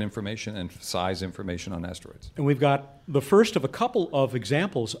orbit information and size information on asteroids. And we've got the first of a couple of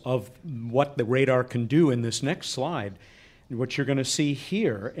examples of what the radar can do in this next slide, what you're going to see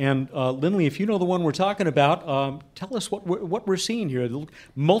here. And Lindley, if you know the one we're talking about, tell us what we're seeing here,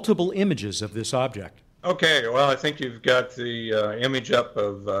 multiple images of this object. Okay, well, I think you've got the image up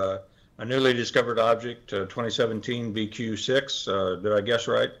of a newly discovered object, 2017 BQ6. Did I guess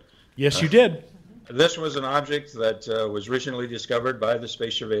right? Yes, you did. This was an object that was recently discovered by the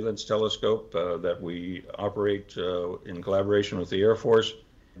Space Surveillance Telescope that we operate in collaboration with the Air Force.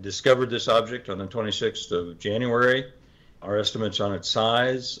 discovered this object on the 26th of January. Our estimates on its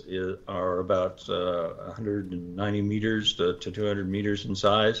size are about 190 meters to 200 meters in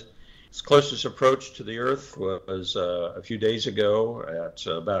size. Its closest approach to the Earth was a few days ago at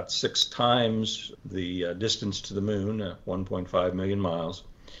about 6 times the distance to the Moon, 1.5 million miles.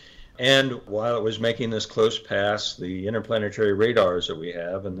 And while it was making this close pass, the interplanetary radars that we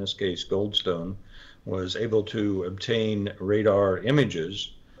have, in this case Goldstone, was able to obtain radar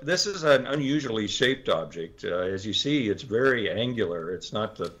images. This is an unusually shaped object. As you see, it's very angular. It's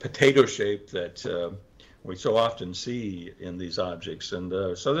not the potato shape that we so often see in these objects.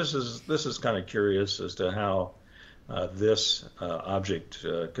 And so this is kind of curious as to how this object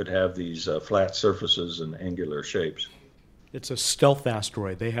could have these flat surfaces and angular shapes. It's a stealth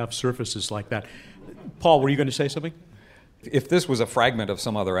asteroid. They have surfaces like that. Paul, were you going to say something? If this was a fragment of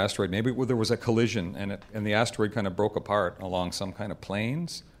some other asteroid, maybe there was a collision and the asteroid kind of broke apart along some kind of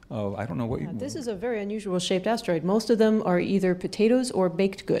planes. I don't know what This is a very unusual shaped asteroid. Most of them are either potatoes or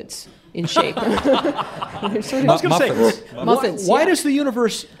baked goods in shape. They're sort of muffins. Why does the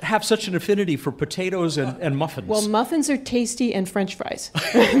universe have such an affinity for potatoes and muffins? Well, muffins are tasty and French fries.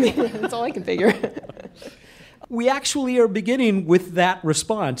 I mean, that's all I can figure. We actually are beginning with that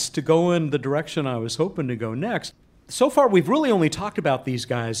response to go in the direction I was hoping to go next. So far, we've really only talked about these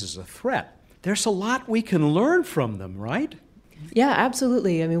guys as a threat. There's a lot we can learn from them, right? Yeah,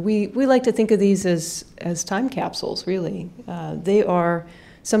 absolutely. I mean, we like to think of these as time capsules, really. They are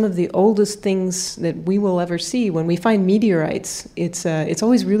some of the oldest things that we will ever see. When we find meteorites, it's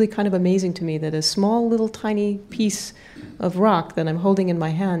always really kind of amazing to me that a small little tiny piece of rock that I'm holding in my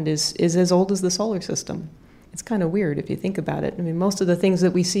hand is as old as the solar system. It's kind of weird if you think about it. I mean, most of the things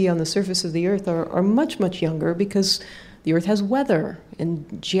that we see on the surface of the Earth are much, much younger because the Earth has weather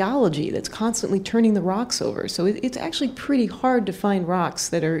and geology that's constantly turning the rocks over. So it's actually pretty hard to find rocks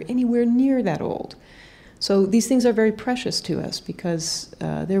that are anywhere near that old. So these things are very precious to us because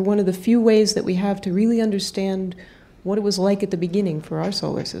they're one of the few ways that we have to really understand what it was like at the beginning for our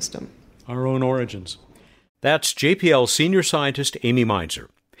solar system. Our own origins. That's JPL senior scientist Amy Mainzer.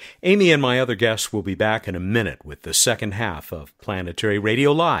 Amy and my other guests will be back in a minute with the second half of Planetary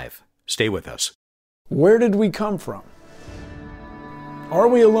Radio Live. Stay with us. Where did we come from? Are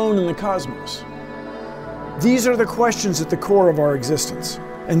we alone in the cosmos? These are the questions at the core of our existence.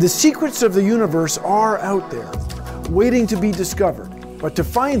 And the secrets of the universe are out there, waiting to be discovered. But to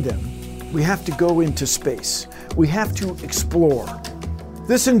find them, we have to go into space. We have to explore.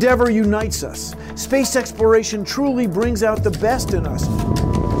 This endeavor unites us. Space exploration truly brings out the best in us,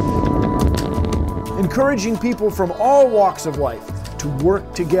 encouraging people from all walks of life to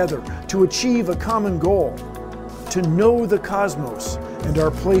work together to achieve a common goal, to know the cosmos and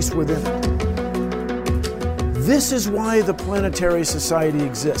our place within it. This is why the Planetary Society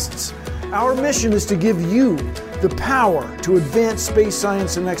exists. Our mission is to give you the power to advance space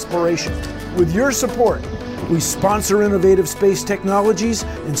science and exploration. With your support, we sponsor innovative space technologies,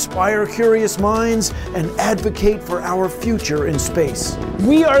 inspire curious minds, and advocate for our future in space.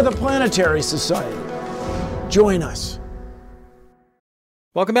 We are the Planetary Society. Join us.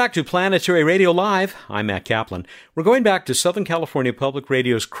 Welcome back to Planetary Radio Live. I'm Matt Kaplan. We're going back to Southern California Public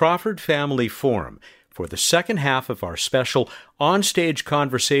Radio's Crawford Family Forum for the second half of our special on-stage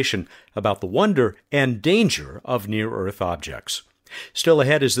conversation about the wonder and danger of near-Earth objects. Still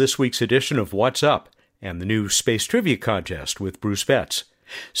ahead is this week's edition of What's Up and the new Space Trivia Contest with Bruce Betts.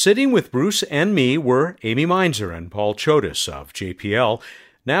 Sitting with Bruce and me were Amy Mainzer and Paul Chodas of JPL.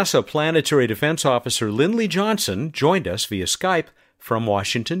 NASA Planetary Defense Officer Lindley Johnson joined us via Skype from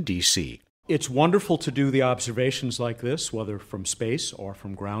Washington, D.C. It's wonderful to do the observations like this, whether from space or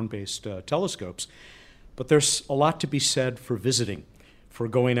from ground-based telescopes. But there's a lot to be said for visiting, for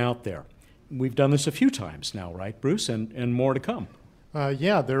going out there. We've done this a few times now, right, Bruce? And more to come.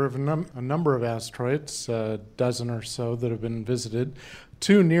 Yeah, there are a number of asteroids, a dozen or so, that have been visited.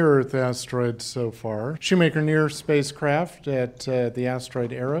 2 near-Earth asteroids so far. Shoemaker-Near spacecraft at the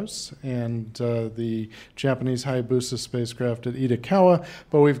asteroid Eros and the Japanese Hayabusa spacecraft at Itokawa.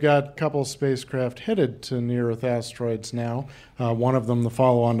 But we've got a couple spacecraft headed to near-Earth asteroids now. One of them the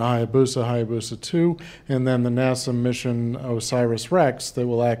follow-on to Hayabusa, Hayabusa 2, and then the NASA mission OSIRIS-REx that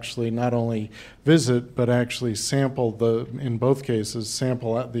will actually not only visit but actually sample in both cases,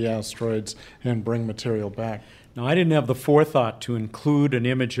 sample the asteroids and bring material back. Now, I didn't have the forethought to include an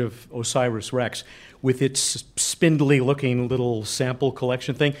image of OSIRIS-REx with its spindly-looking little sample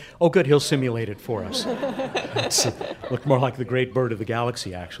collection thing. Oh, good, he'll simulate it for us. It looked more like the great bird of the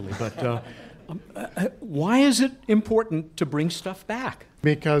galaxy, actually. But why is it important to bring stuff back?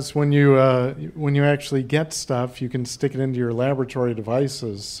 Because when you actually get stuff, you can stick it into your laboratory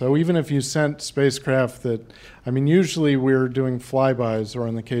devices. So even if you sent spacecraft that, usually we're doing flybys, or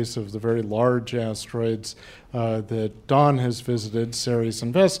in the case of the very large asteroids that Dawn has visited, Ceres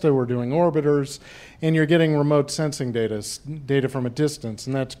and Vesta, we're doing orbiters, and you're getting remote sensing data from a distance,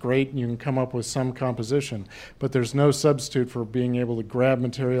 and that's great, and you can come up with some composition. But there's no substitute for being able to grab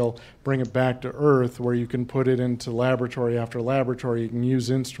material, bring it back to Earth, where you can put it into laboratory after laboratory. You can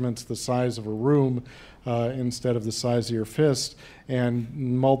use instruments the size of a room instead of the size of your fist, and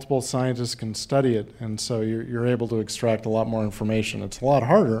multiple scientists can study it, and so you're able to extract a lot more information. It's a lot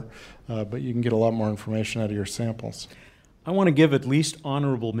harder, but you can get a lot more information out of your samples. I want to give at least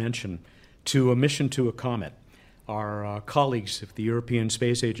honorable mention to a mission to a comet. Our colleagues at the European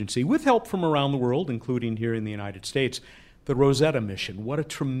Space Agency, with help from around the world, including here in the United States, the Rosetta mission. What a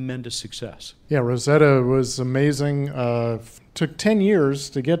tremendous success. Yeah, Rosetta was amazing. Took 10 years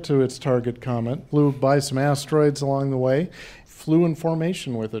to get to its target comet, flew by some asteroids along the way, flew in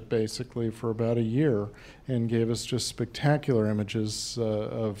formation with it basically for about a year, and gave us just spectacular images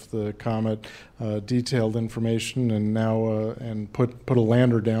of the comet, detailed information, and now and put a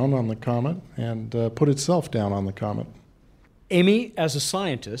lander down on the comet and put itself down on the comet. Amy, as a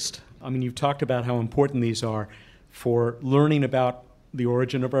scientist, you've talked about how important these are for learning about the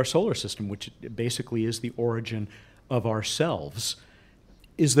origin of our solar system, which basically is the origin of ourselves.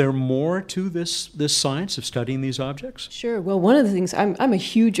 Is there more to this science of studying these objects? Sure. Well, one of the things, I'm a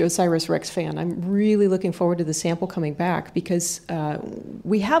huge OSIRIS-REx fan. I'm really looking forward to the sample coming back because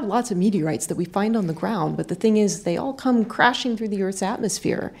we have lots of meteorites that we find on the ground, but the thing is they all come crashing through the Earth's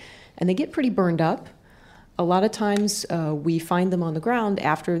atmosphere, and they get pretty burned up. A lot of times we find them on the ground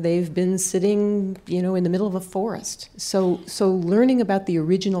after they've been sitting, in the middle of a forest. So learning about the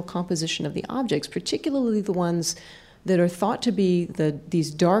original composition of the objects, particularly the ones that are thought to be these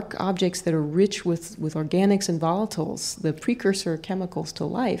dark objects that are rich with organics and volatiles, the precursor chemicals to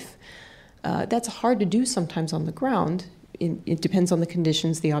life, that's hard to do sometimes on the ground. It depends on the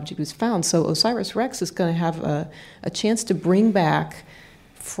conditions the object was found. So OSIRIS-REx is going to have a chance to bring back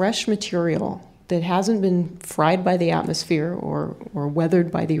fresh material that hasn't been fried by the atmosphere or weathered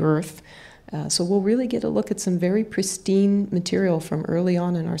by the Earth. So we'll really get a look at some very pristine material from early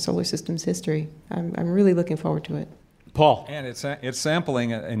on in our solar system's history. I'm really looking forward to it. Paul. And it's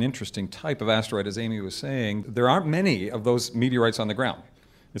sampling an interesting type of asteroid, as Amy was saying. There aren't many of those meteorites on the ground.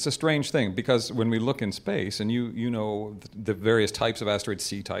 It's a strange thing because when we look in space, and you know the various types of asteroids,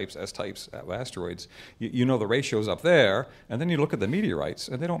 C types, S types of asteroids, you know the ratios up there, and then you look at the meteorites,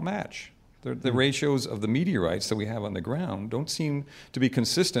 and they don't match. The ratios of the meteorites that we have on the ground don't seem to be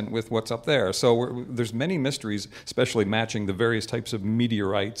consistent with what's up there. So there's many mysteries, especially matching the various types of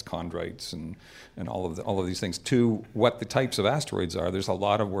meteorites, chondrites, and all of these things to what the types of asteroids are. There's a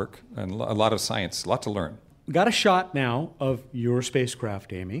lot of work and a lot of science, a lot to learn. We got a shot now of your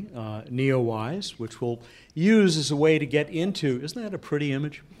spacecraft, Amy, NEOWISE, which we'll use as a way to get into. Isn't that a pretty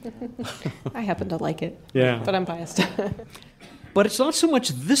image? I happen to like it, yeah, but I'm biased. But it's not so much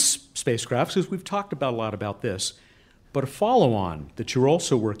this spacecraft, because we've talked a lot about this, but a follow-on that you're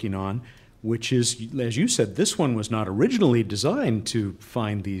also working on, which is, as you said, this one was not originally designed to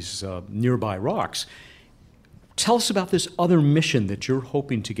find these nearby rocks. Tell us about this other mission that you're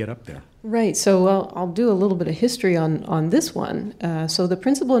hoping to get up there. Right. So I'll do a little bit of history on this one. So the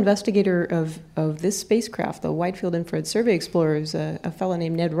principal investigator of this spacecraft, the Wide Field Infrared Survey Explorer, is a fellow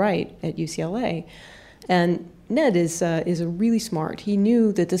named Ned Wright at UCLA. And Ned is really smart. He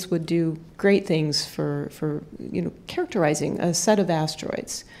knew that this would do great things for characterizing a set of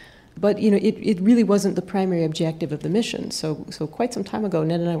asteroids. But it really wasn't the primary objective of the mission. So quite some time ago,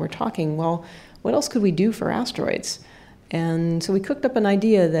 Ned and I were talking, well, what else could we do for asteroids? And so we cooked up an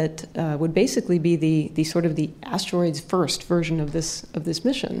idea that would basically be the sort of the asteroids first version of this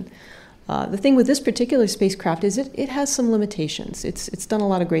mission. The thing with this particular spacecraft is it has some limitations. It's done a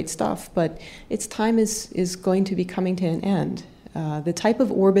lot of great stuff, but its time is going to be coming to an end. The type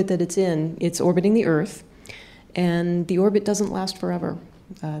of orbit that it's orbiting the Earth, and the orbit doesn't last forever.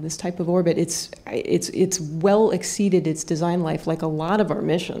 This type of orbit, it's well exceeded its design life, like a lot of our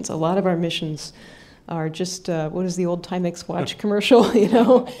missions. A lot of our missions are just, what is the old Timex watch commercial?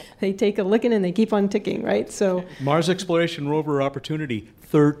 They take a licking and they keep on ticking, right? So Mars Exploration Rover Opportunity,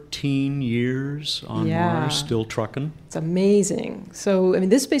 13 years on Mars, still trucking. It's amazing. So,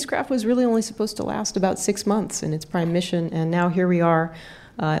 this spacecraft was really only supposed to last about 6 months in its prime mission, and now here we are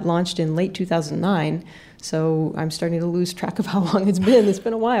It launched in late 2009, so I'm starting to lose track of how long it's been. It's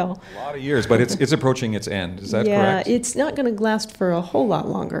been a while. A lot of years, but it's approaching its end. Is that correct? Yeah, it's not going to last for a whole lot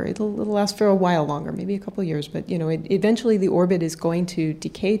longer. It'll last for a while longer, maybe a couple of years, but eventually the orbit is going to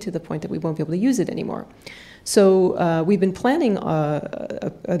decay to the point that we won't be able to use it anymore. So we've been planning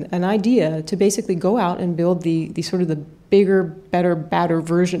an idea to basically go out and build the sort of the bigger, better, badder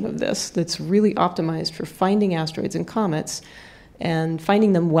version of this that's really optimized for finding asteroids and comets and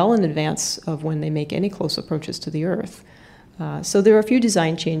finding them well in advance of when they make any close approaches to the Earth. So there are a few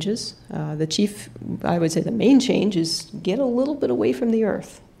design changes. The chief, I would say the main change is get a little bit away from the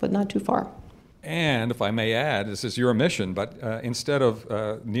Earth, but not too far. And if I may add, this is your mission, but instead of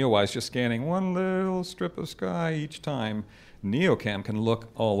NEOWISE just scanning one little strip of sky each time, NeoCam can look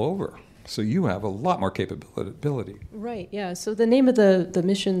all over. So you have a lot more capability. Right, yeah. So the name of the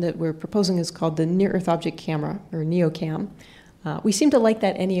mission that we're proposing is called the Near Earth Object Camera, or NEOCam. We seem to like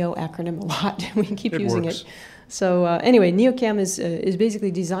that NEO acronym a lot. We keep using it. So anyway, NEOCam is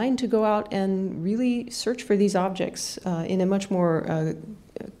basically designed to go out and really search for these objects in a much more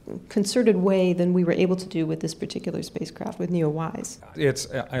concerted way than we were able to do with this particular spacecraft, with NEOWISE. It's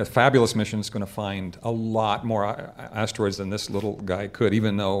a fabulous mission. It's going to find a lot more asteroids than this little guy could,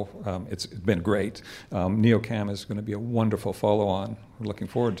 even though it's been great. NEOCam is going to be a wonderful follow-on. We're looking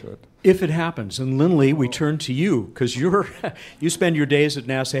forward to it. If it happens, and Lindley, we turn to you, because you spend your days at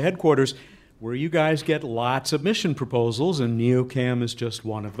NASA headquarters, where you guys get lots of mission proposals, and NEOCam is just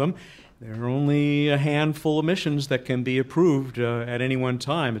one of them. There are only a handful of missions that can be approved at any one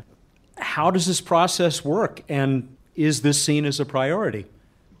time. How does this process work, and is this seen as a priority?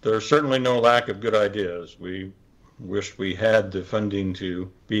 There's certainly no lack of good ideas. We wish we had the funding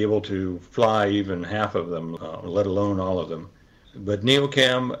to be able to fly even half of them, let alone all of them. But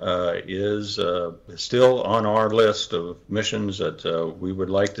NEOCam is still on our list of missions that we would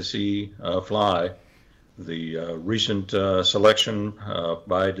like to see fly. The recent selection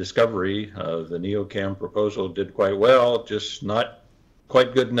by Discovery, the NEOCam proposal did quite well, just not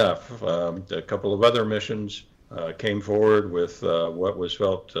quite good enough. A couple of other missions came forward with what was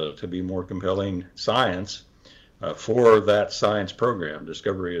felt to be more compelling science for that science program.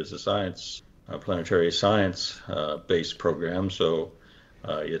 Discovery is a planetary science-based program, so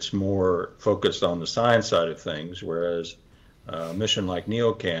it's more focused on the science side of things, whereas a mission like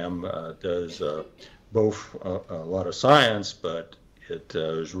NEOCam does both a lot of science, but it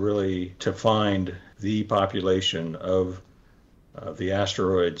is really to find the population of the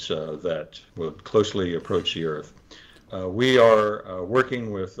asteroids that would closely approach the Earth. We are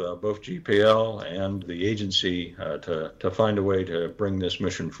working with both GPL and the agency to find a way to bring this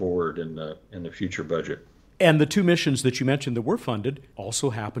mission forward in the future budget. And the two missions that you mentioned that were funded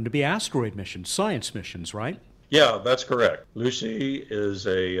also happen to be asteroid missions, science missions, right? Yeah, that's correct. Lucy is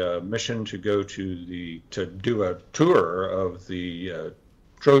a mission to go to do a tour of the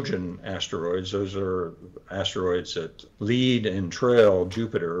Trojan asteroids. Those are asteroids that lead and trail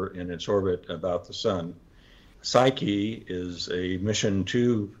Jupiter in its orbit about the Sun. Psyche is a mission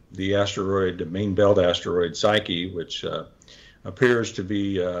to the main belt asteroid Psyche, which appears to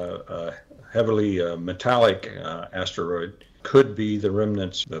be a heavily metallic asteroid. Could be the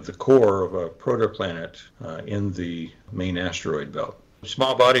remnants of the core of a protoplanet in the main asteroid belt.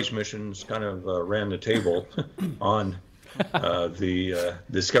 Small Bodies missions kind of ran the table on the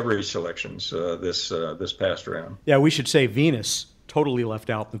Discovery selections this past round. Yeah, we should say Venus totally left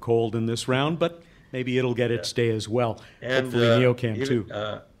out in the cold in this round, but maybe it'll get its day as well. And hopefully NEOCam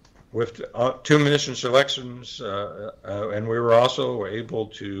too. With two mission selections, and we were also able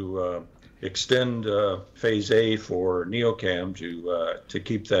to extend Phase A for NEOCam to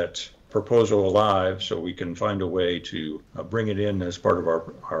keep that proposal alive, so we can find a way to bring it in as part of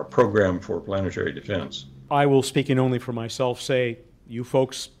our program for planetary defense. I will, speaking only for myself, say you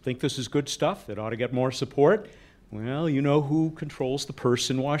folks think this is good stuff. It ought to get more support. Well, you know who controls the purse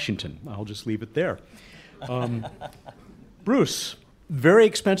in Washington. I'll just leave it there. Bruce, very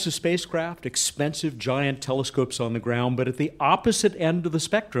expensive spacecraft, expensive giant telescopes on the ground, but at the opposite end of the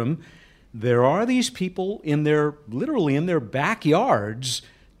spectrum, there are these people literally in their backyards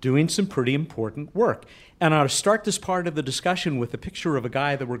doing some pretty important work. And I'll start this part of the discussion with a picture of a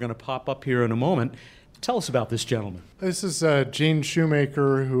guy that we're going to pop up here in a moment. Tell us about this gentleman. This is Gene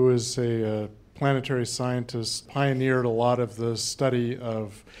Shoemaker, who is a planetary scientist, pioneered a lot of the study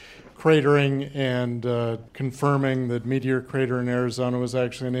of cratering and confirming that Meteor Crater in Arizona was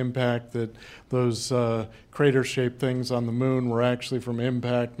actually an impact that those crater-shaped things on the moon were actually from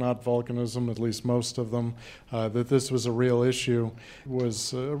impact, not volcanism, at least most of them, that this was a real issue,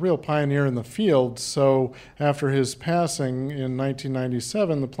 was a real pioneer in the field. So after his passing in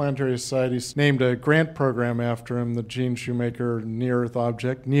 1997, the Planetary Society named a grant program after him, the Gene Shoemaker Near-Earth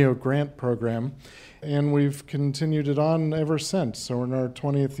Object NEO Grant Program. And we've continued it on ever since. So we're in our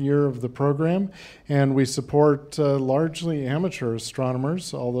 20th year of the program, and we support largely amateur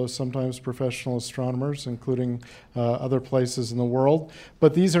astronomers, although sometimes professional astronomers, including other places in the world.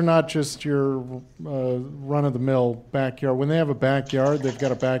 But these are not just your run-of-the-mill backyard. When they have a backyard, they've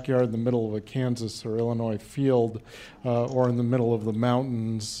got a backyard in the middle of a Kansas or Illinois field, or in the middle of the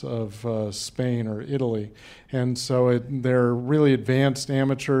mountains of Spain or Italy. And so they're really advanced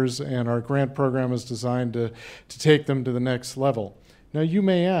amateurs, and our grant program is designed to take them to the next level. Now, you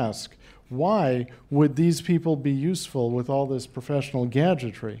may ask, why would these people be useful with all this professional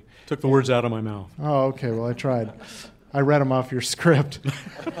gadgetry? Took the words out of my mouth. Oh, okay, well, I tried. I read them off your script.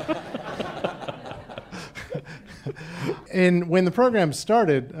 And when the program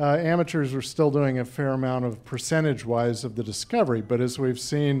started, amateurs were still doing a fair amount of percentage-wise of the discovery, but as we've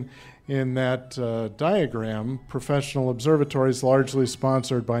seen in that diagram, professional observatories, largely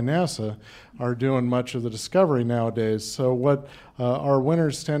sponsored by NASA, are doing much of the discovery nowadays. So what our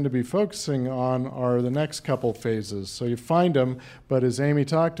winners tend to be focusing on are the next couple phases. So you find them, but as Amy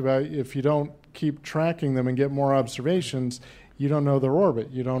talked about, if you don't keep tracking them and get more observations, you don't know their orbit.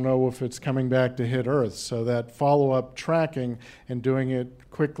 You don't know if it's coming back to hit Earth. So that follow-up tracking and doing it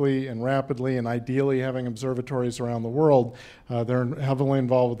quickly and rapidly, and ideally having observatories around the world, they're heavily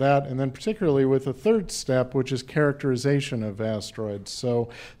involved with that. And then particularly with the third step, which is characterization of asteroids. So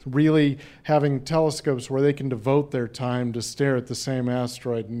really having telescopes where they can devote their time to stare at the same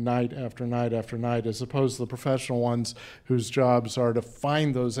asteroid night after night after night, as opposed to the professional ones whose jobs are to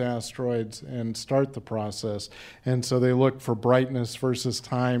find those asteroids and start the process. And so they look for brightness versus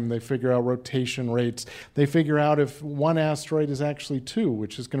time. They figure out rotation rates. They figure out if one asteroid is actually two,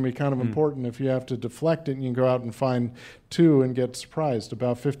 which is going to be kind of important if you have to deflect it and you can go out and find two and get surprised.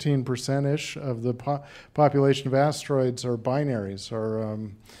 About 15%-ish of the population of asteroids are binaries, or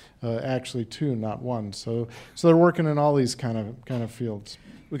actually two, not one. So they're working in all these kind of fields.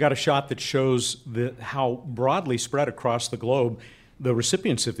 We got a shot that shows how broadly spread across the globe the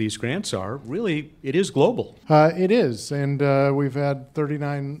recipients of these grants are. Really, it is global. It is, and we've had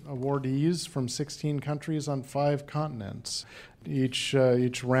 39 awardees from 16 countries on 5 continents. Each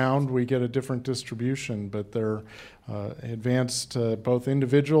round we get a different distribution, but they're advanced both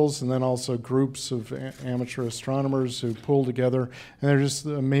individuals and then also groups of amateur astronomers who pull together, and they're just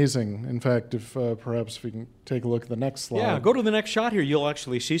amazing. In fact, if perhaps if we can take a look at the next slide. Yeah, go to the next shot here. You'll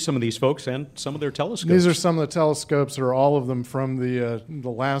actually see some of these folks and some of their telescopes. These are some of the telescopes, or all of them, from the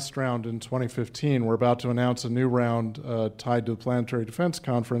last round in 2015. We're about to announce a new round tied to the Planetary Defense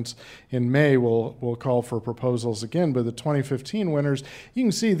Conference in May. We'll call for proposals again, but the 2015 winners, you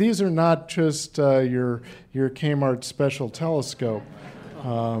can see these are not just your Kmart special telescope.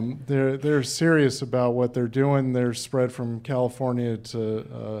 They're serious about what they're doing. They're spread from California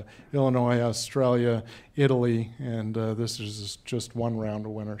to Illinois, Australia, Italy, and this is just one round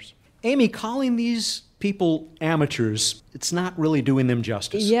of winners. Amy, calling these people amateurs, it's not really doing them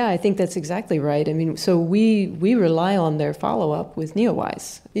justice. Yeah, I think that's exactly right. I mean, so we rely on their follow-up with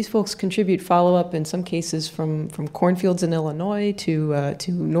NEOWISE. These folks contribute follow-up in some cases from cornfields in Illinois to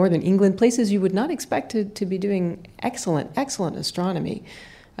northern England, places you would not expect to be doing excellent astronomy.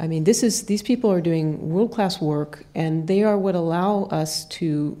 I mean, these people are doing world-class work, and they are what allow us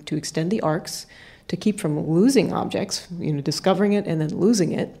to extend the arcs, to keep from losing objects, discovering it and then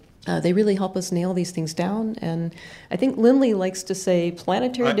losing it. They really help us nail these things down, and I think Lindley likes to say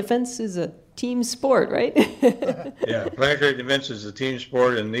planetary defense is a team sport, right? Yeah, planetary defense is a team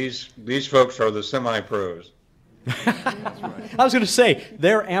sport, and these folks are the semi-pros. I was going to say,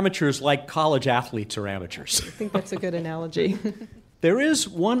 they're amateurs like college athletes are amateurs. I think that's a good analogy. There is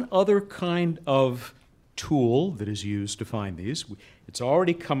one other kind of tool that is used to find these. It's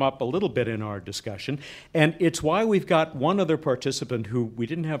already come up a little bit in our discussion, and it's why we've got one other participant who we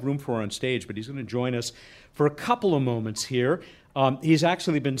didn't have room for on stage, but he's going to join us for a couple of moments here. He's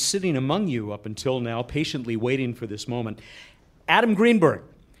actually been sitting among you up until now, patiently waiting for this moment. Adam Greenberg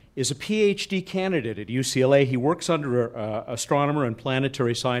is a PhD candidate at UCLA. He works under astronomer and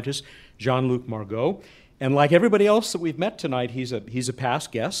planetary scientist Jean-Luc Margot. And like everybody else that we've met tonight, he's a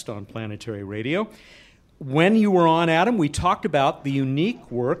past guest on Planetary Radio. When you were on, Adam, we talked about the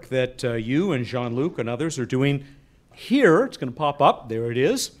unique work that you and Jean-Luc and others are doing here. It's going to pop up. There it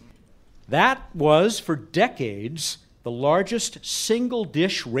is. That was, for decades, the largest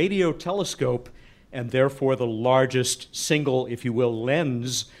single-dish radio telescope, and therefore the largest single, if you will,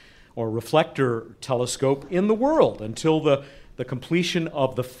 lens or reflector telescope in the world until the completion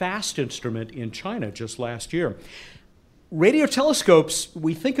of the FAST instrument in China just last year. Radio telescopes,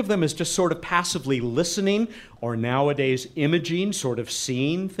 we think of them as just sort of passively listening or nowadays imaging, sort of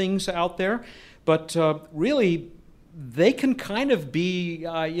seeing things out there. But really, they can kind of be,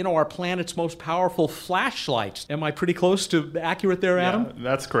 our planet's most powerful flashlights. Am I pretty close to accurate there, Adam? Yeah,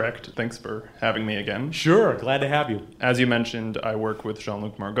 that's correct. Thanks for having me again. Sure, glad to have you. As you mentioned, I work with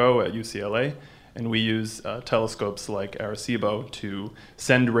Jean-Luc Margot at UCLA, and we use telescopes like Arecibo to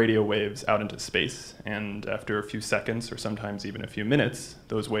send radio waves out into space. And after a few seconds, or sometimes even a few minutes,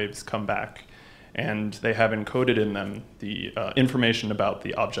 those waves come back, and they have encoded in them the information about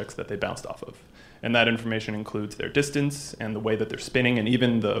the objects that they bounced off of. And that information includes their distance and the way that they're spinning and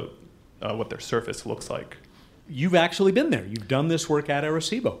even what their surface looks like. You've actually been there. You've done this work at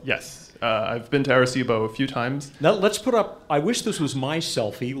Arecibo. Yes. I've been to Arecibo a few times. Now let's put up, I wish this was my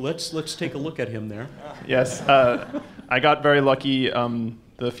selfie. Let's take a look at him there. Yes. I got very lucky.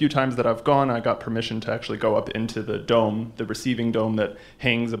 The few times that I've gone, I got permission to actually go up into the dome, the receiving dome that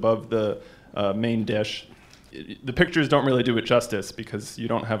hangs above the main dish. The pictures don't really do it justice because you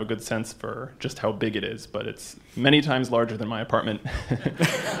don't have a good sense for just how big it is, but it's many times larger than my apartment,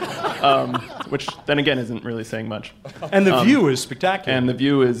 which then again isn't really saying much. And the view is spectacular. And the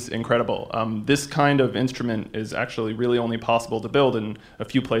view is incredible. This kind of instrument is actually really only possible to build in a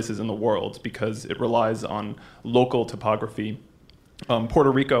few places in the world because it relies on local topography.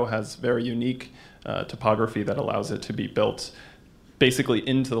 Puerto Rico has very unique topography that allows it to be built basically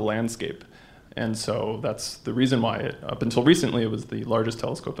into the landscape. And so that's the reason why, up until recently, it was the largest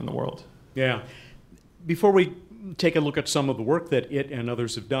telescope in the world. Yeah. Before we take a look at some of the work that it and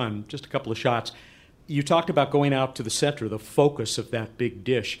others have done, just a couple of shots. You talked about going out to the center, the focus of that big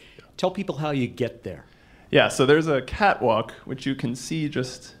dish. Tell people how you get there. Yeah, so there's a catwalk, which you can see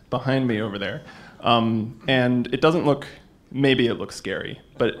just behind me over there. And it doesn't look, maybe it looks scary,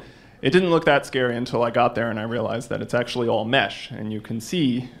 but it didn't look that scary until I got there and I realized that it's actually all mesh and you can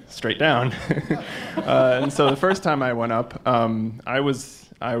see straight down. And so the first time I went up, I was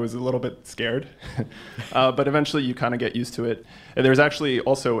a little bit scared, but eventually you kind of get used to it. And there's actually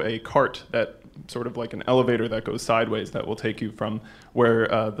also a cart that sort of like an elevator that goes sideways that will take you from where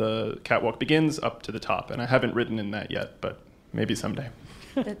the catwalk begins up to the top. And I haven't ridden in that yet, but maybe someday.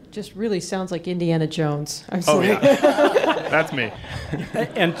 That just really sounds like Indiana Jones. I'm Oh, sorry. yeah. That's me.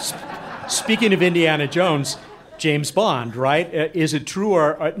 And speaking of Indiana Jones, James Bond, right? Is it true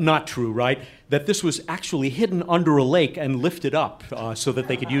or not true, right, that this was actually hidden under a lake and lifted up so that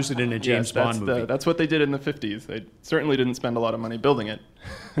they could use it in a James Bond movie? That's what they did in the 50s. They certainly didn't spend a lot of money building it.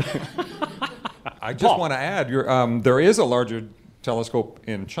 I just want to add, there is a larger telescope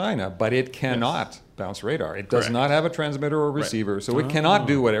in China, but it cannot bounce radar. It does not have a transmitter or receiver, so it cannot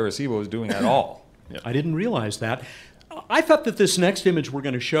do what Arecibo is doing at all. I didn't realize that. I thought that this next image we're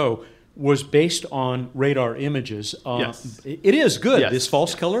going to show was based on radar images. Yes. It is good. Yes. This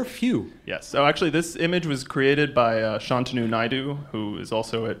false color, phew. Yes. So actually, this image was created by Shantanu Naidu, who is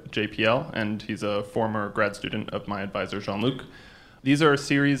also at JPL, and he's a former grad student of my advisor, Jean-Luc. These are a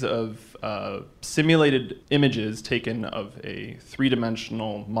series of simulated images taken of a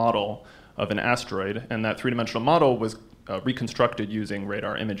three-dimensional model of an asteroid, and that three-dimensional model was reconstructed using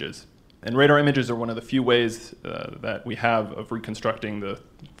radar images. And radar images are one of the few ways that we have of reconstructing the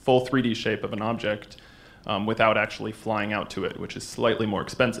full 3D shape of an object without actually flying out to it, which is slightly more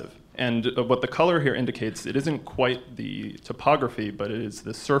expensive. And what the color here indicates, it isn't quite the topography, but it is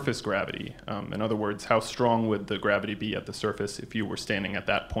the surface gravity. In other words, how strong would the gravity be at the surface if you were standing at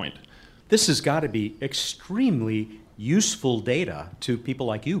that point? This has got to be extremely useful data to people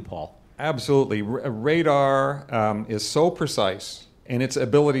like you, Paul. Absolutely. Radar is so precise in its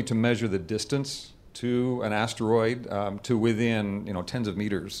ability to measure the distance to an asteroid to within tens of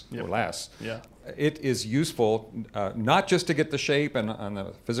meters or less. Yeah. It is useful not just to get the shape and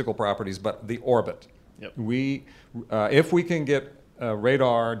the physical properties, but the orbit. Yep. If we can get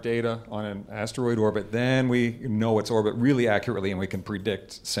radar data on an asteroid orbit, then we know its orbit really accurately, and we can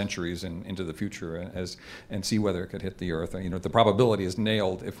predict centuries into the future and see whether it could hit the Earth. The probability is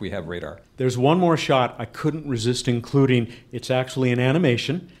nailed if we have radar. There's one more shot I couldn't resist including. It's actually an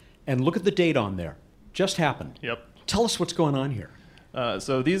animation, and look at the date on there. Just happened. Yep. Tell us what's going on here.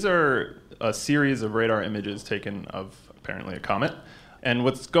 So these are a series of radar images taken of apparently a comet. And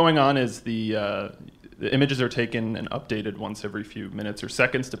what's going on is The images are taken and updated once every few minutes or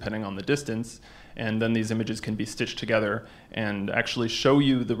seconds, depending on the distance, and then these images can be stitched together and actually show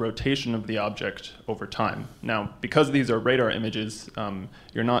you the rotation of the object over time. Now, because these are radar images,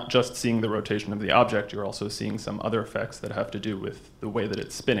 you're not just seeing the rotation of the object, you're also seeing some other effects that have to do with the way that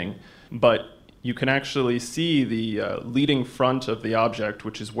it's spinning. But you can actually see the leading front of the object,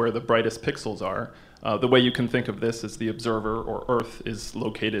 which is where the brightest pixels are. The way you can think of this is the observer, or Earth, is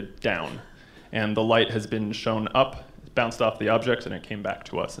located down. And the light has been shown up, bounced off the object, and it came back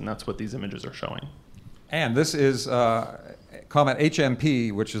to us. And that's what these images are showing. And this is comet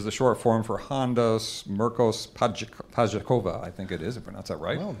HMP, which is the short form for Hondos Merkos-Pajakova, I think it is, if I pronounce that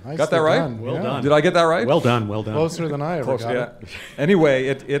right. Well, nicely got that right? done. Well done. Did I get that right? Well done, well done. Closer than I ever Close, got yeah. it. Anyway,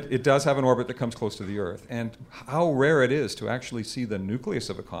 it does have an orbit that comes close to the Earth. And how rare it is to actually see the nucleus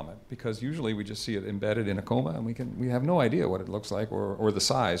of a comet, because usually we just see it embedded in a coma, and we have no idea what it looks like or the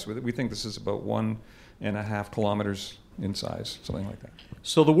size. We think this is about 1.5 kilometers in size, something like that.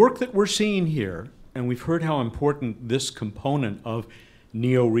 So the work that we're seeing here, and we've heard how important this component of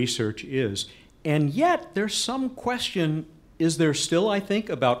NEO research is, and yet there's some question, is there still, I think,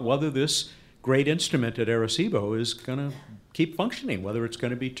 about whether this great instrument at Arecibo is going to keep functioning, whether it's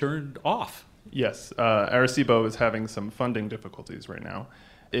going to be turned off. Yes, Arecibo is having some funding difficulties right now.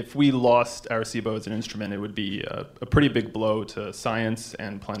 If we lost Arecibo as an instrument, it would be a pretty big blow to science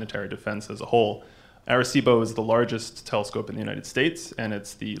and planetary defense as a whole. Arecibo is the largest telescope in the United States, and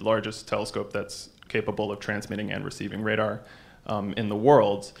it's the largest telescope that's capable of transmitting and receiving radar in the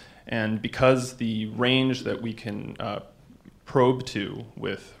world. And because the range that we can probe to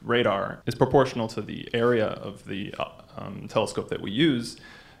with radar is proportional to the area of the telescope that we use,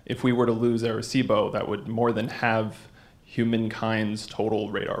 if we were to lose Arecibo, that would more than halve humankind's total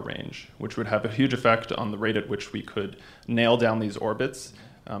radar range, which would have a huge effect on the rate at which we could nail down these orbits,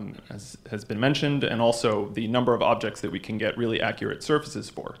 as has been mentioned, and also the number of objects that we can get really accurate surfaces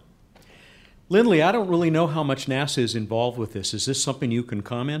for. Lindley, I don't really know how much NASA is involved with this. Is this something you can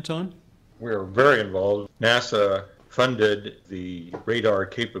comment on? We're very involved. NASA funded the radar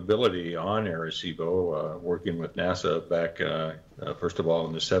capability on Arecibo, working with NASA back, first of all,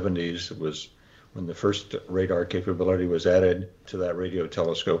 in the 70s. It was when the first radar capability was added to that radio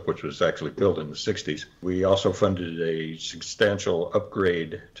telescope, which was actually built in the 60s. We also funded a substantial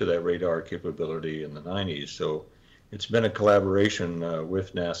upgrade to that radar capability in the 90s. So it's been a collaboration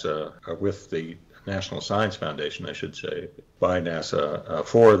with NASA, with the National Science Foundation, I should say, by NASA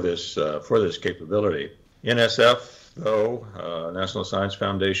for this capability. NSF, though, National Science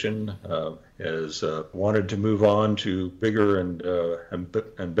Foundation, has wanted to move on to bigger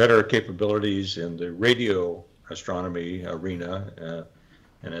and better capabilities in the radio astronomy arena,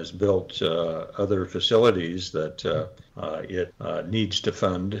 and has built other facilities that it needs to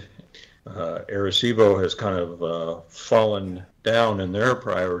fund. Arecibo has kind of fallen down in their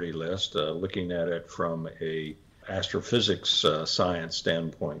priority list, looking at it from a astrophysics science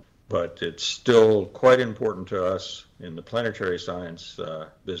standpoint. But it's still quite important to us in the planetary science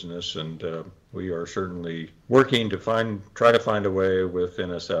business, and we are certainly working to try to find a way with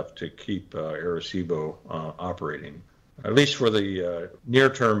NSF to keep Arecibo operating, at least for the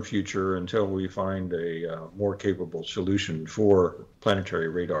near-term future, until we find a more capable solution for planetary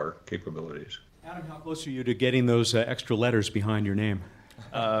radar capabilities. Adam, how close are you to getting those extra letters behind your name?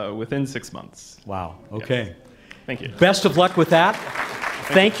 Within 6 months. Wow, okay. Yes. Thank you. Best of luck with that.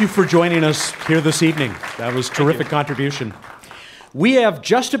 Thank you for joining us here this evening. That was a terrific contribution. We have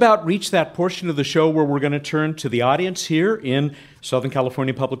just about reached that portion of the show where we're going to turn to the audience here in Southern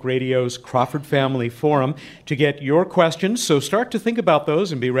California Public Radio's Crawford Family Forum to get your questions. So start to think about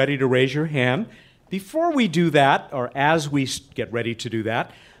those and be ready to raise your hand. Before we do that, or as we get ready to do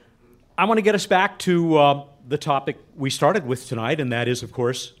that, I want to get us back to the topic we started with tonight, and that is, of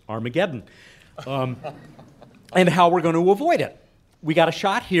course, Armageddon, and how we're going to avoid it. We got a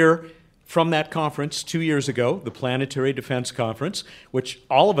shot here from that conference 2 years ago, the Planetary Defense Conference, which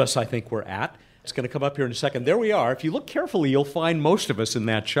all of us, I think, were at. It's going to come up here in a second. There we are. If you look carefully, you'll find most of us in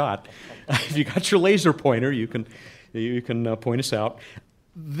that shot. If you got your laser pointer, you can point us out.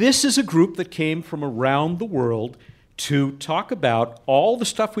 This is a group that came from around the world to talk about all the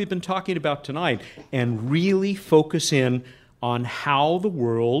stuff we've been talking about tonight and really focus in on how the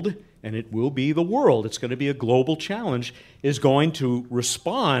world, and it will be the world, it's going to be a global challenge, is going to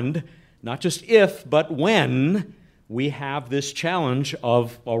respond, not just if, but when we have this challenge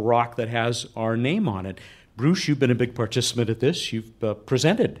of a rock that has our name on it. Bruce, you've been a big participant at this. You've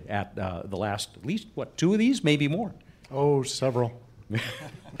presented at the last, at least, 2 of these, maybe more? Oh, several.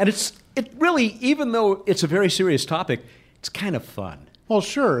 And it really, even though it's a very serious topic, it's kind of fun. Well,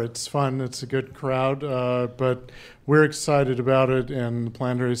 sure, it's fun. It's a good crowd, but we're excited about it, and the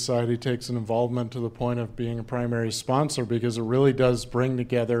Planetary Society takes an involvement to the point of being a primary sponsor because it really does bring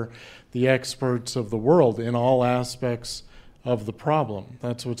together the experts of the world in all aspects of the problem.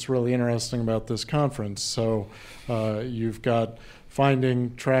 That's what's really interesting about this conference. So you've got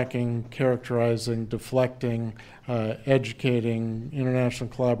finding, tracking, characterizing, deflecting, educating, international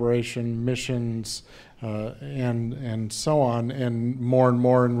collaboration, missions, and so on, and more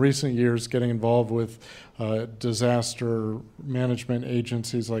in recent years getting involved with disaster management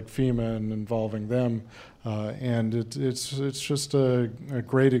agencies like FEMA and involving them. And it's just a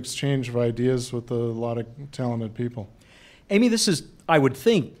great exchange of ideas with a lot of talented people. Amy, this is, I would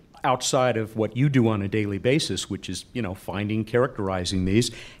think, outside of what you do on a daily basis, which is, finding, characterizing these.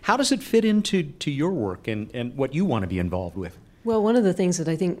 How does it fit into your work and what you want to be involved with? Well, one of the things that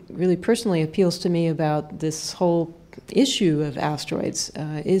I think really personally appeals to me about this whole issue of asteroids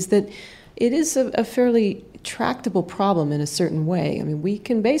is that it is a fairly tractable problem in a certain way. I mean, we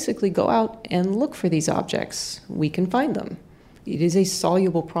can basically go out and look for these objects. We can find them. It is a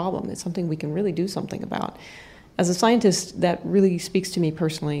soluble problem. It's something we can really do something about. As a scientist, that really speaks to me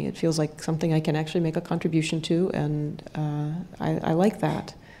personally. It feels like something I can actually make a contribution to, and I like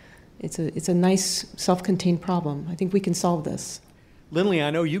that. It's a nice, self-contained problem. I think we can solve this. Lindley,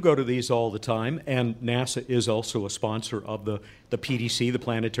 I know you go to these all the time, and NASA is also a sponsor of the PDC, the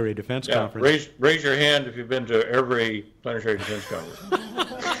Planetary Defense Conference. Raise your hand if you've been to every Planetary Defense Conference.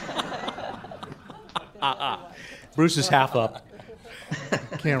 Bruce is half up.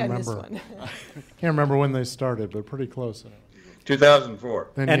 Can't remember. Can't remember when they started, but pretty close.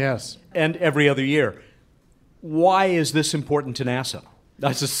 2004. Then yes. And every other year. Why is this important to NASA?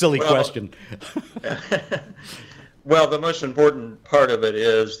 That's a silly question. Well, the most important part of it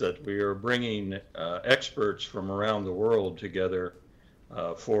is that we are bringing experts from around the world together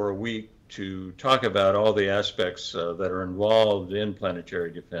for a week to talk about all the aspects that are involved in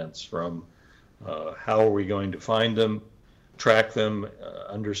planetary defense, from how are we going to find them, track them,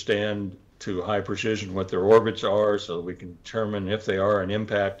 understand to high precision what their orbits are so that we can determine if they are an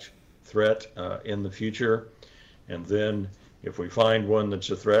impact threat in the future. And then if we find one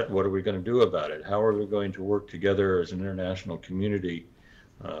that's a threat, what are we going to do about it? How are we going to work together as an international community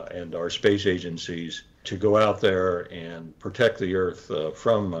and our space agencies to go out there and protect the Earth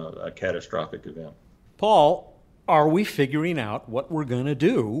from a catastrophic event? Paul, are we figuring out what we're going to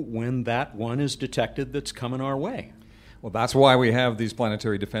do when that one is detected that's coming our way? Well, that's why we have these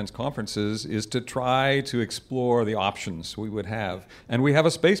planetary defense conferences, is to try to explore the options we would have. And we have a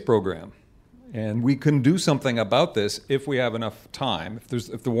space program. And we can do something about this if we have enough time.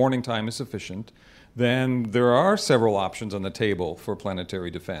 If the warning time is sufficient, then there are several options on the table for planetary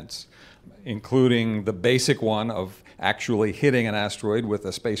defense, including the basic one of actually hitting an asteroid with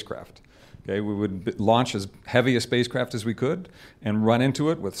a spacecraft. Okay, we would launch as heavy a spacecraft as we could and run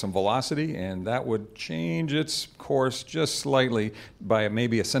into it with some velocity, and that would change its course just slightly by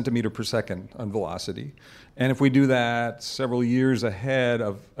maybe a centimeter per second on velocity. And if we do that several years ahead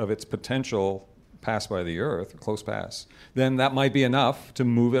of its potential pass by the Earth, close pass, then that might be enough to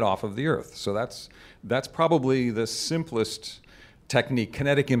move it off of the Earth. So that's probably the simplest technique.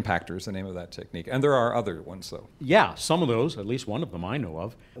 Kinetic impactor is the name of that technique. And there are other ones, though. Yeah, some of those, at least one of them I know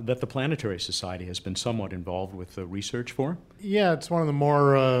of, that the Planetary Society has been somewhat involved with the research for. Yeah, it's one of the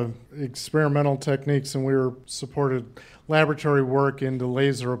more experimental techniques, and we were supported laboratory work into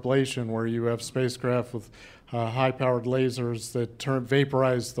laser ablation, where you have spacecraft with high-powered lasers that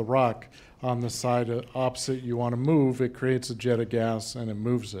vaporize the rock on the side opposite you want to move. It creates a jet of gas and it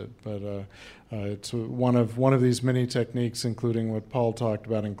moves it. But it's one of these many techniques, including what Paul talked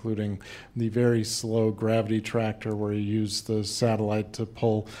about, including the very slow gravity tractor, where you use the satellite to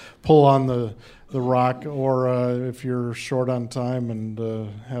pull on the rock, or if you're short on time and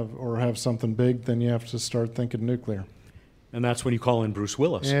have something big, then you have to start thinking nuclear. And that's when you call in Bruce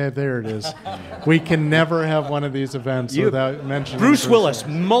Willis. Yeah, there it is. We can never have one of these events without mentioning Bruce Willis.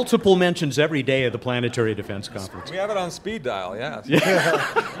 Multiple mentions every day of the Planetary Defense Conference. We have it on speed dial, yes.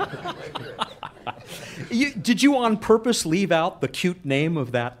 Did you on purpose leave out the cute name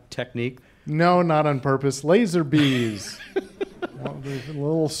of that technique? No, not on purpose. Laser bees. Well, there's a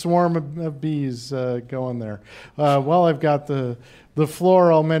little swarm of bees going there. While I've got the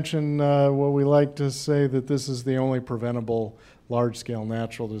floor, I'll mention what we like to say, that this is the only preventable large-scale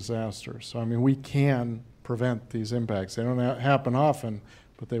natural disaster. So, I mean, we can prevent these impacts. They don't happen often,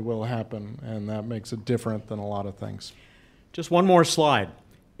 but they will happen, and that makes it different than a lot of things. Just one more slide.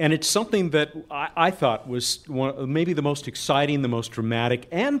 And it's something that I thought was maybe the most exciting, the most dramatic,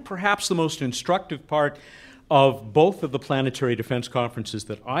 and perhaps the most instructive part of both of the planetary defense conferences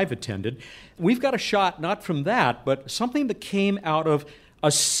that I've attended. We've got a shot not from that, but something that came out of a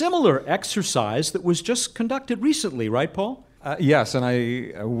similar exercise that was just conducted recently, right, Paul? Yes,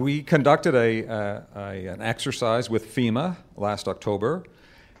 and we conducted an exercise with FEMA last October,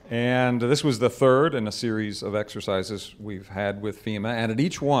 and this was the third in a series of exercises we've had with FEMA, and at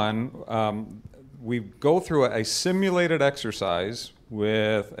each one, we go through a simulated exercise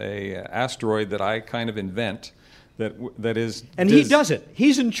with a asteroid that I kind of invent that is... And he does it.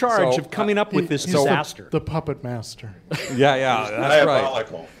 He's in charge of coming up with this disaster. The puppet master. Yeah, that's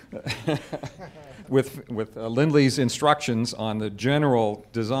diabolical. Right. With Lindley's instructions on the general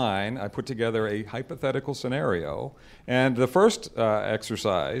design, I put together a hypothetical scenario. And the first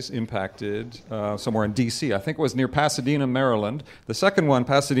exercise impacted somewhere in D.C. I think it was near Pasadena, Maryland. The second one,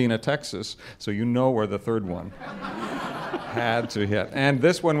 Pasadena, Texas. So you know where the third one had to hit. And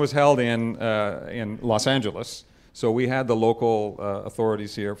this one was held in Los Angeles. So we had the local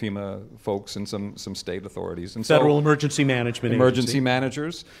authorities here, FEMA folks, and some state authorities. And Federal Emergency Management Emergency Agency.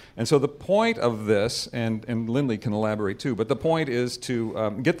 managers. And so the point of this, and Lindley can elaborate too, but the point is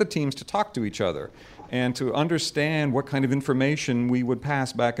to get the teams to talk to each other and to understand what kind of information we would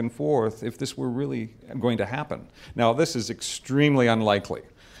pass back and forth if this were really going to happen. Now, this is extremely unlikely,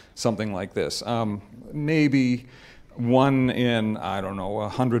 something like this. Maybe one in,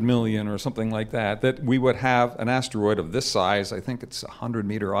 100 million or something like that we would have an asteroid of this size, I think it's a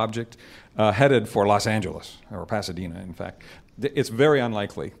 100-meter object, headed for Los Angeles, or Pasadena, in fact. It's very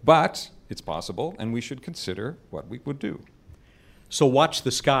unlikely, but it's possible, and we should consider what we would do. So watch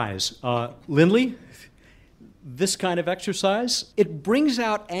the skies. Lindley, this kind of exercise, it brings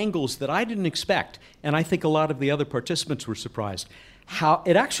out angles that I didn't expect, and I think a lot of the other participants were surprised. How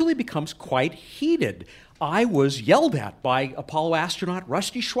it actually becomes quite heated. I was yelled at by Apollo astronaut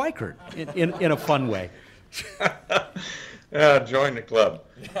Rusty Schweickart in a fun way. Join the club.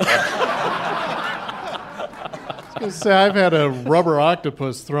 I've had a rubber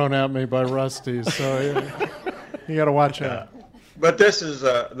octopus thrown at me by Rusty, so you got to watch out. But this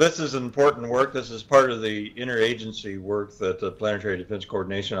is important work. This is part of the interagency work that the Planetary Defense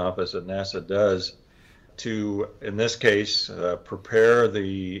Coordination Office at NASA does to, in this case, prepare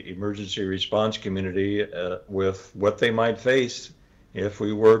the emergency response community with what they might face if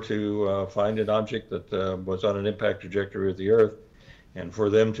we were to find an object that was on an impact trajectory with the Earth, and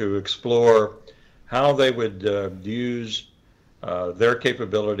for them to explore how they would use their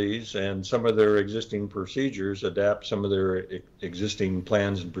capabilities and some of their existing procedures, adapt some of their existing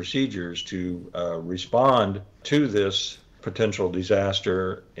plans and procedures to respond to this potential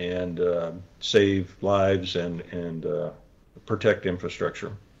disaster and save lives and protect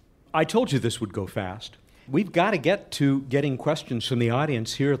infrastructure. I told you this would go fast. We've got to get to getting questions from the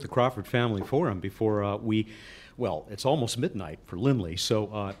audience here at the Crawford Family Forum before it's almost midnight for Lindley,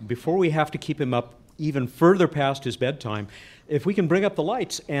 so before we have to keep him up even further past his bedtime, if we can bring up the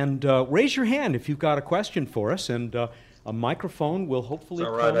lights and raise your hand if you've got a question for us, and a microphone will hopefully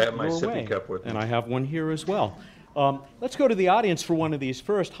come your way. All right, I have my sippy cup with me. And I have one here as well. Let's go to the audience for one of these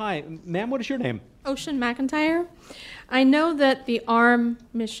first. Hi, ma'am, what is your name? Ocean McIntyre. I know that the ARM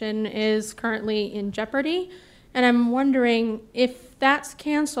mission is currently in jeopardy, and I'm wondering if that's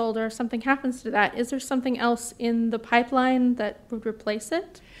canceled or something happens to that, is there something else in the pipeline that would replace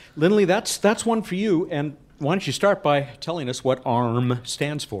it? Lindley, that's one for you, and why don't you start by telling us what ARM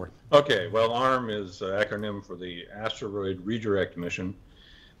stands for? Okay, well, ARM is an acronym for the Asteroid Redirect Mission.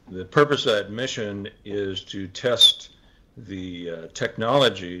 The purpose of that mission is to test the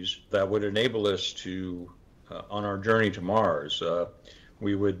technologies that would enable us to, on our journey to Mars,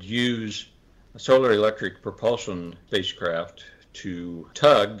 we would use a solar electric propulsion spacecraft to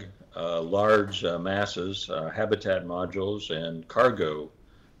tug large masses, habitat modules, and cargo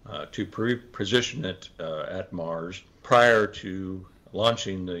to position it at Mars prior to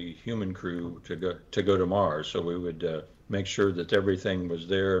launching the human crew to go to Mars. So we would make sure that everything was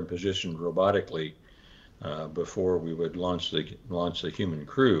there and positioned robotically before we would launch the human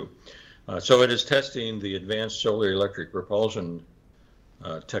crew. So it is testing the advanced solar electric propulsion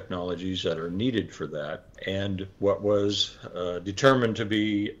technologies that are needed for that. And what was determined to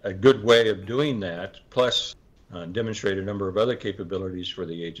be a good way of doing that, plus demonstrate a number of other capabilities for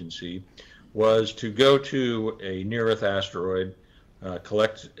the agency, was to go to a near-Earth asteroid,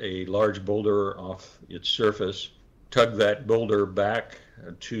 collect a large boulder off its surface, tug that boulder back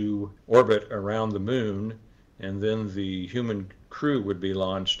to orbit around the moon, and then the human crew would be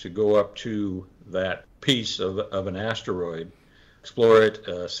launched to go up to that piece of an asteroid, explore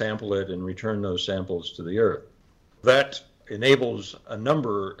it, sample it, and return those samples to the Earth. That enables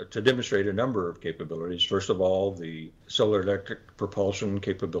to demonstrate a number of capabilities. First of all, the solar electric propulsion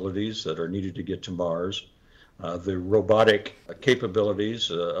capabilities that are needed to get to Mars, the robotic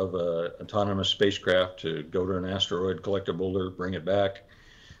capabilities of an autonomous spacecraft to go to an asteroid, collect a boulder, bring it back.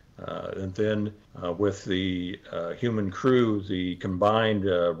 And then with the human crew, the combined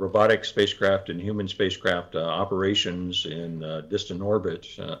robotic spacecraft and human spacecraft operations in distant orbit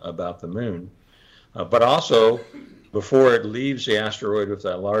about the moon. But also, before it leaves the asteroid with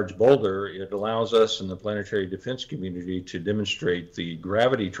that large boulder, it allows us in the planetary defense community to demonstrate the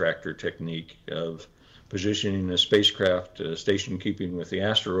gravity tractor technique of positioning the spacecraft station keeping with the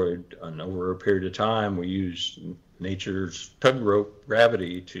asteroid. And over a period of time, we use nature's tug rope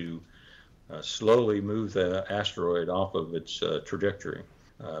gravity to slowly move the asteroid off of its trajectory,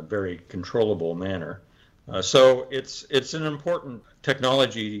 very controllable manner. So it's an important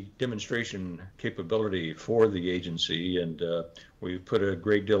technology demonstration capability for the agency, and we've put a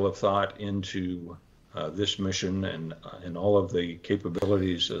great deal of thought into this mission and all of the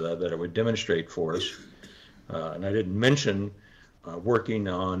capabilities that it would demonstrate for us. And I didn't mention working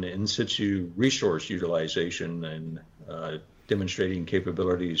on in situ resource utilization and demonstrating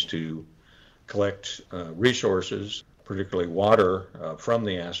capabilities to collect resources, particularly water, from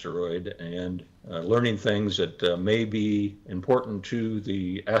the asteroid, and learning things that may be important to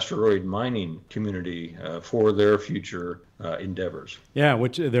the asteroid mining community for their future endeavors. Yeah,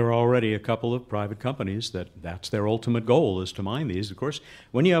 which there are already a couple of private companies that's their ultimate goal, is to mine these. Of course,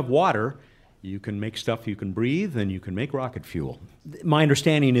 when you have water, you can make stuff you can breathe, and you can make rocket fuel. My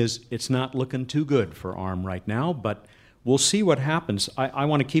understanding is it's not looking too good for ARM right now, but we'll see what happens. I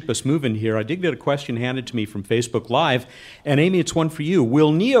want to keep us moving here. I did get a question handed to me from Facebook Live, and Amy, it's one for you.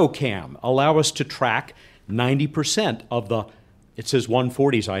 Will NeoCam allow us to track 90% of the, it says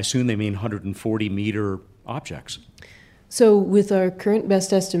 140s, I assume they mean 140-meter objects? So with our current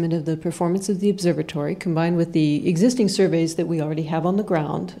best estimate of the performance of the observatory, combined with the existing surveys that we already have on the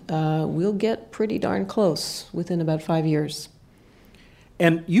ground, we'll get pretty darn close within about 5 years.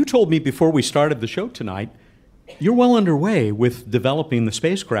 And you told me before we started the show tonight, you're well underway with developing the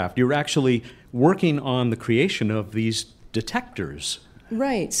spacecraft. You're actually working on the creation of these detectors.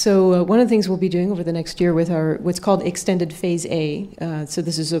 Right. So one of the things we'll be doing over the next year with our what's called Extended Phase A, so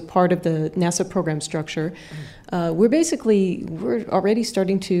this is a part of the NASA program structure, we're already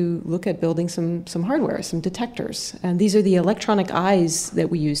starting to look at building some hardware, some detectors. And these are the electronic eyes that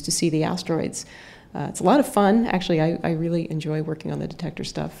we use to see the asteroids. It's a lot of fun. Actually, I really enjoy working on the detector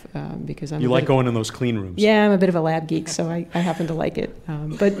stuff because I'm. You like going in those clean rooms? Yeah, I'm a bit of a lab geek, so I happen to like it.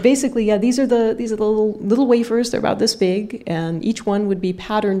 But basically, yeah, these are the little wafers. They're about this big, and each one would be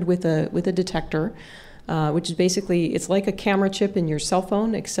patterned with a detector, which is basically it's like a camera chip in your cell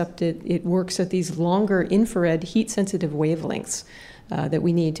phone, except it works at these longer infrared heat-sensitive wavelengths that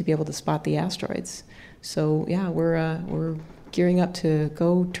we need to be able to spot the asteroids. So yeah, we're gearing up to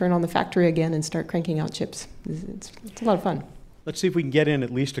go turn on the factory again and start cranking out chips. It's a lot of fun. Let's see if we can get in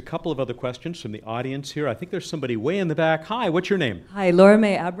at least a couple of other questions from the audience here. I think there's somebody way in the back. Hi, what's your name? Hi, Laura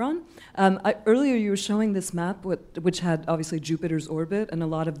May Abron. Earlier you were showing this map which had obviously Jupiter's orbit, and a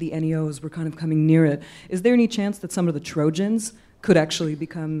lot of the NEOs were kind of coming near it. Is there any chance that some of the Trojans could actually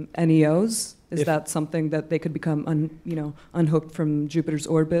become NEOs? Is that something that they could become unhooked from Jupiter's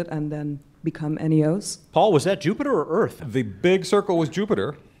orbit and then become NEOs? Paul, was that Jupiter or Earth? The big circle was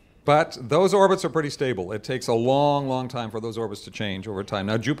Jupiter, but those orbits are pretty stable. It takes a long, long time for those orbits to change over time.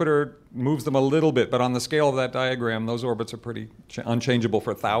 Now, Jupiter moves them a little bit, but on the scale of that diagram, those orbits are pretty unchangeable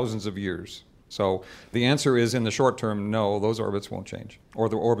for thousands of years. So the answer is, in the short term, no, those orbits won't change, or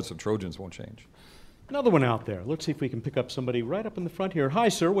the orbits of Trojans won't change. Another one out there. Let's see if we can pick up somebody right up in the front here. Hi,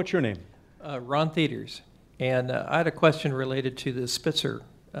 sir. What's your name? Ron Theaters. And I had a question related to the Spitzer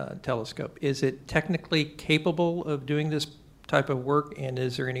telescope. Is it technically capable of doing this type of work, and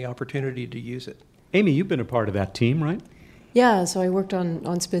is there any opportunity to use it? Amy, you've been a part of that team, right? Yeah, so I worked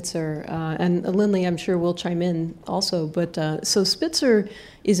on Spitzer, and Lindley, I'm sure, will chime in also. But so Spitzer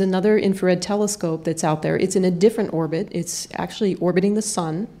is another infrared telescope that's out there. It's in a different orbit. It's actually orbiting the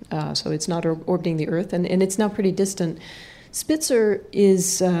sun, so it's not orbiting the Earth, and it's now pretty distant. Spitzer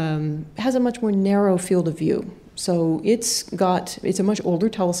has a much more narrow field of view. So it's a much older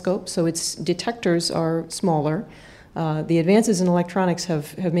telescope, so its detectors are smaller. The advances in electronics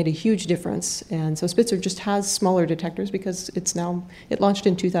have made a huge difference, and so Spitzer just has smaller detectors because it launched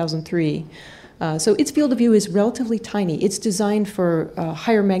in 2003. So its field of view is relatively tiny. It's designed for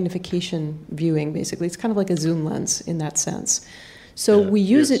higher magnification viewing, basically. It's kind of like a zoom lens in that sense. So we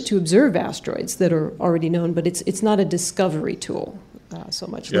use it to observe asteroids that are already known, but it's not a discovery tool. so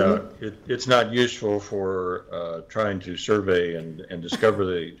much. Yeah, it's not useful for trying to survey and discover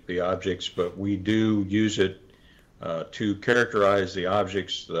the objects, but we do use it to characterize the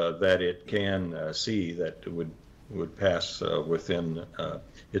objects that it can see that would pass within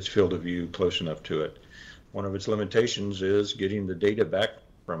its field of view close enough to it. One of its limitations is getting the data back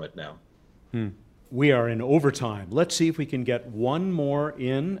from it now. We are in overtime. Let's see if we can get one more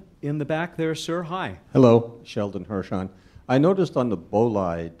in the back there, sir. Hi. Hello, Sheldon Hirschon. I noticed on the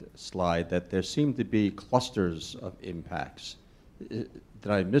bolide slide that there seem to be clusters of impacts. Did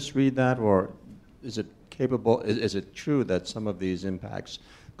I misread that, or is it capable? Is it true that some of these impacts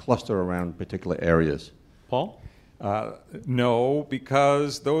cluster around particular areas? Paul? No,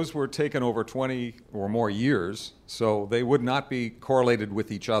 because those were taken over 20 or more years, so they would not be correlated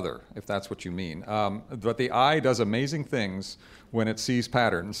with each other, if that's what you mean. But the eye does amazing things when it sees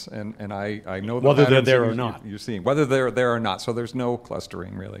patterns, and I know the whether patterns they're there or not. You're seeing, whether they're there or not, so there's no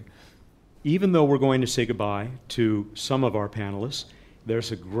clustering, really. Even though we're going to say goodbye to some of our panelists,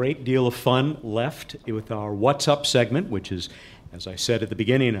 there's a great deal of fun left with our What's Up segment, which is, as I said at the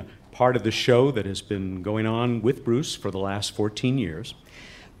beginning, a part of the show that has been going on with Bruce for the last 14 years.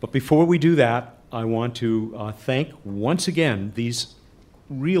 But before we do that, I want to thank once again these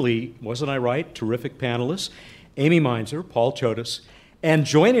really, wasn't I right, terrific panelists, Amy Mainzer, Paul Chodas, and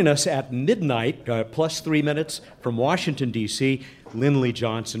joining us at midnight, plus 3 minutes from Washington, D.C., Lindley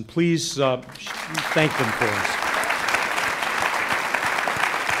Johnson. Please thank them for us.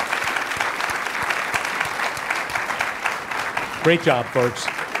 Great job, folks.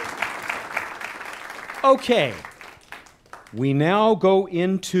 Okay, we now go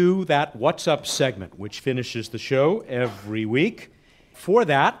into that What's Up segment, which finishes the show every week. For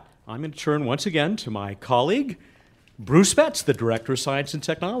that, I'm going to turn once again to my colleague, Bruce Betts, the Director of Science and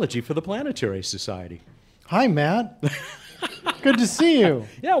Technology for the Planetary Society. Hi, Matt. Good to see you.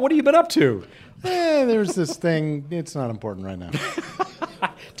 Yeah, what have you been up to? There's this thing. It's not important right now.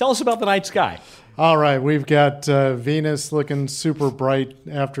 Tell us about the night sky. All right, we've got Venus looking super bright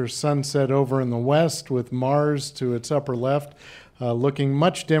after sunset over in the west, with Mars to its upper left looking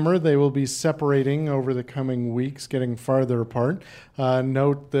much dimmer. They will be separating over the coming weeks, getting farther apart.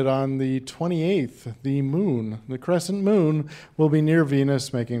 Note that on the 28th, the moon, the crescent moon, will be near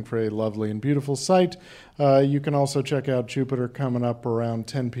Venus, making for a lovely and beautiful sight. You can also check out Jupiter coming up around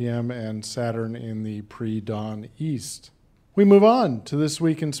 10 p.m. and Saturn in the pre-dawn east. We move on to This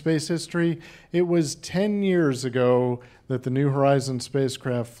Week in Space History. It was 10 years ago that the New Horizons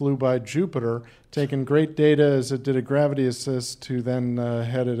spacecraft flew by Jupiter, taking great data as it did a gravity assist to then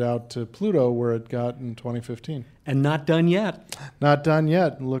head it out to Pluto, where it got in 2015. And not done yet. Not done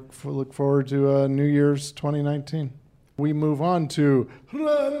yet. Look forward to New Year's 2019. We move on to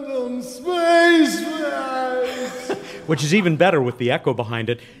Random Space Facts, which is even better with the echo behind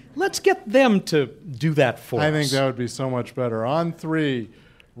it. Let's get them to do that for us. I think that would be so much better. On 3,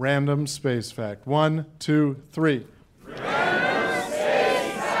 Random Space Fact. 1, 2, 3. Random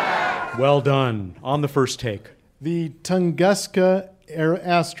Space Fact. Well done. On the first take. The Tunguska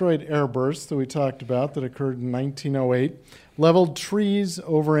asteroid airburst that we talked about that occurred in 1908 leveled trees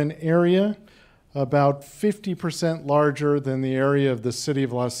over an area about 50% larger than the area of the city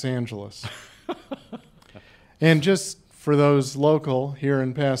of Los Angeles. And just for those local here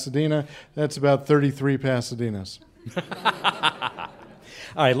in Pasadena, that's about 33 Pasadenas.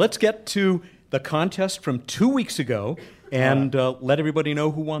 All right, let's get to the contest from 2 weeks ago and let everybody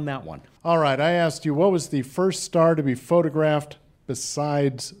know who won that one. All right, I asked you, what was the first star to be photographed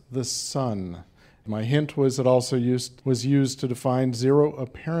besides the sun? My hint was it also was used to define zero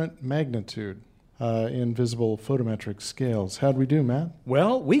apparent magnitude in visible photometric scales. How'd we do, Matt?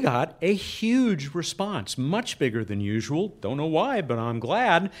 Well, we got a huge response, much bigger than usual. Don't know why, but I'm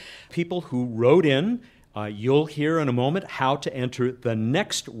glad. People who wrote in, you'll hear in a moment how to enter the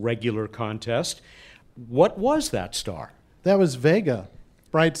next regular contest. What was that star? That was Vega.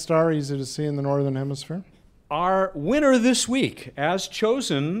 Bright star, easy to see in the northern hemisphere. Our winner this week, as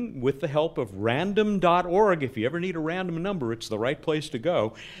chosen with the help of random.org. If you ever need a random number, it's the right place to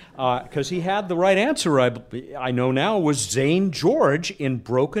go. Because he had the right answer, I know now, was Zane George in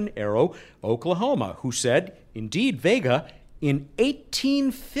Broken Arrow, Oklahoma, who said, indeed, Vega, in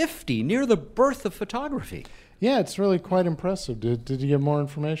 1850, near the birth of photography. Yeah, it's really quite impressive. Did you get more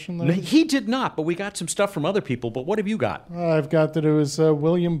information there? He did not, but we got some stuff from other people. But what have you got? I've got that it was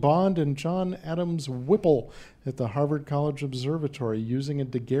William Bond and John Adams Whipple at the Harvard College Observatory using a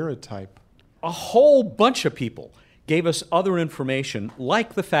daguerreotype. A whole bunch of people gave us other information,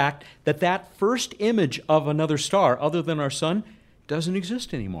 like the fact that that first image of another star, other than our sun, doesn't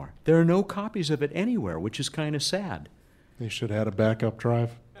exist anymore. There are no copies of it anywhere, which is kind of sad. They should have had a backup drive.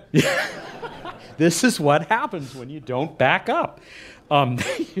 This is what happens when you don't back up.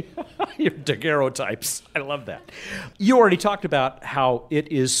 Your daguerreotypes. I love that. You already talked about how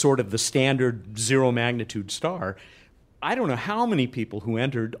it is sort of the standard zero magnitude star. I don't know how many people who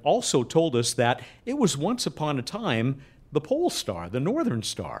entered also told us that it was once upon a time the pole star, the northern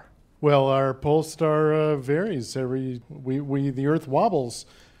star. Well, our pole star varies. The Earth wobbles,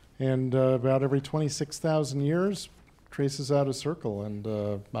 and about every 26,000 years traces out a circle, and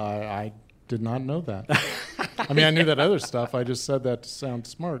I did not know that. I mean, I knew that other stuff. I just said that to sound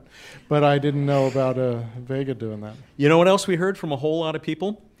smart. But I didn't know about Vega doing that. You know what else we heard from a whole lot of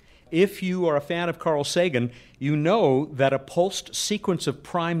people? If you are a fan of Carl Sagan, you know that a pulsed sequence of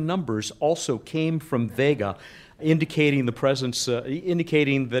prime numbers also came from Vega, indicating the presence,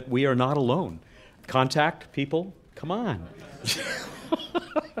 indicating that we are not alone. Contact people? Come on.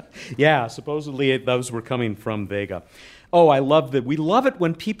 Yeah, supposedly those were coming from Vega. Oh, I love that. We love it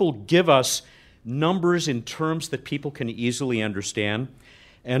when people give us numbers in terms that people can easily understand.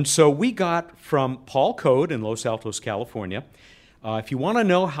 And so we got from Paul Code in Los Altos, California. If you want to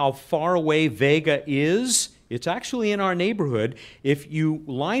know how far away Vega is, it's actually in our neighborhood. If you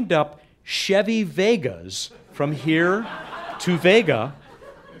lined up Chevy Vegas from here to Vega,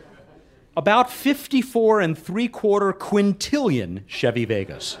 about 54 3/4 quintillion Chevy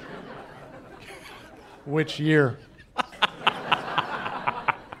Vegas. Which year?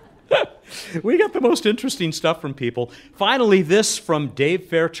 We got the most interesting stuff from people. Finally, this from Dave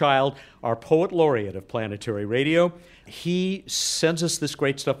Fairchild, our poet laureate of Planetary Radio. He sends us this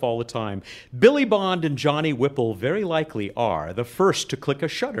great stuff all the time. Billy Bond and Johnny Whipple very likely are the first to click a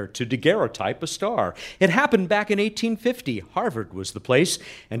shutter to daguerreotype a star. It happened back in 1850. Harvard was the place,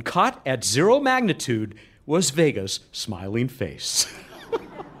 and caught at zero magnitude was Vega's smiling face.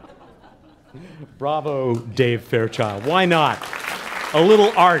 Bravo, Dave Fairchild. Why not? A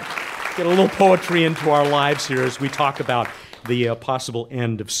little art. Get a little poetry into our lives here as we talk about the possible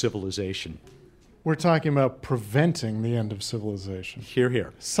end of civilization. We're talking about preventing the end of civilization. Hear,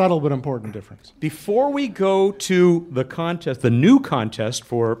 hear. Subtle but important difference. Before we go to the contest, the new contest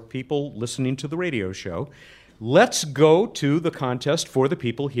for people listening to the radio show, let's go to the contest for the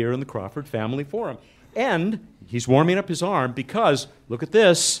people here in the Crawford Family Forum. And he's warming up his arm because, look at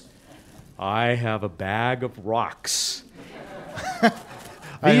this, I have a bag of rocks.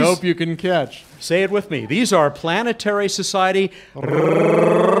 I hope you can catch. Say it with me. These are Planetary Society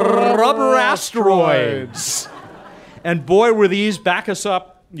rubber asteroids. And boy, were these, back us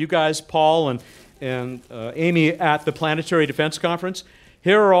up, you guys, Paul and Amy at the Planetary Defense Conference.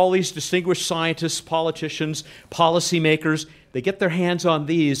 Here are all these distinguished scientists, politicians, policymakers. They get their hands on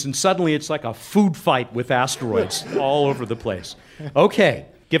these, and suddenly it's like a food fight with asteroids all over the place. Okay,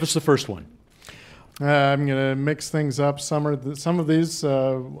 give us the first one. I'm going to mix things up. Some of these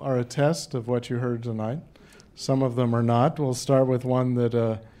are a test of what you heard tonight. Some of them are not. We'll start with one that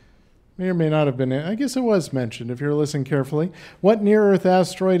may or may not have been, I guess it was mentioned, if you're listening carefully. What near-Earth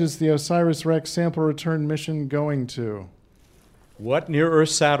asteroid is the OSIRIS-REx sample return mission going to? What near-Earth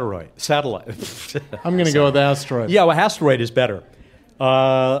satellite? I'm going to go with asteroid. Yeah, well, asteroid is better.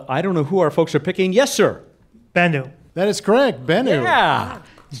 I don't know who our folks are picking. Yes, sir. Bennu. That is correct, Bennu. Yeah.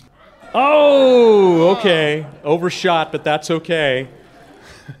 Oh, okay. Overshot, but that's okay.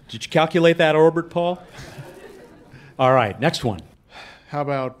 Did you calculate that orbit, Paul? All right, next one. How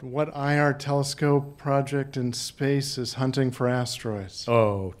about what IR telescope project in space is hunting for asteroids?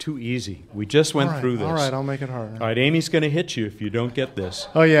 Oh, too easy. We just went through this. All right, I'll make it harder. All right, Amy's going to hit you if you don't get this.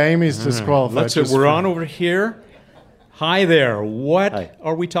 Oh, yeah, Amy's disqualified. We're on over here. Hi there. What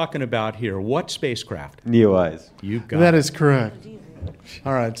are we talking about here? What spacecraft? NEOEYES. You got That it. is correct.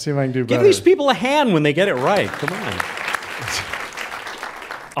 All right, see if I can do better. Give these people a hand when they get it right. Come on.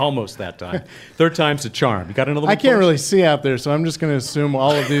 Almost that time. Third time's a charm. You got another one? I can't really see out there, so I'm just going to assume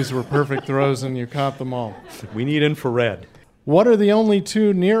all of these were perfect throws and you caught them all. We need infrared. What are the only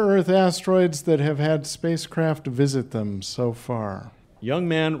two near-Earth asteroids that have had spacecraft visit them so far? Young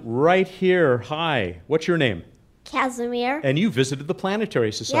man right here. Hi. What's your name? Casimir. And you visited the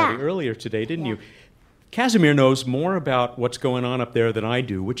Planetary Society Yeah. earlier today, didn't you? Casimir knows more about what's going on up there than I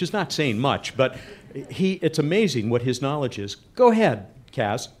do, which is not saying much, but it's amazing what his knowledge is. Go ahead,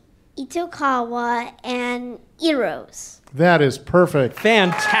 Kaz. Itokawa and Eros. That is perfect.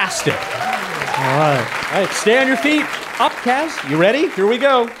 Fantastic. All right. All right, stay on your feet. Up, Kaz. You ready? Here we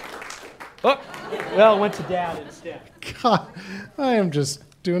go. Oh, well, went to Dad instead. God, I am just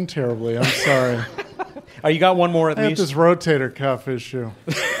doing terribly. I'm sorry. Oh, you got one more at I have least? this rotator cuff issue.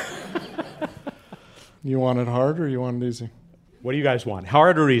 You want it hard or you want it easy? What do you guys want?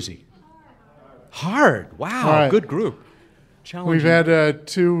 Hard or easy? Hard. Wow, All right. good group. challenging. We've had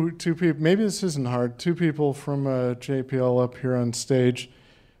two people, maybe this isn't hard, two people from JPL up here on stage.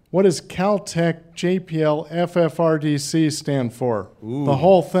 What does Caltech JPL FFRDC stand for? Ooh. The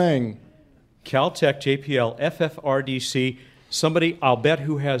whole thing. Caltech JPL FFRDC. Somebody, I'll bet,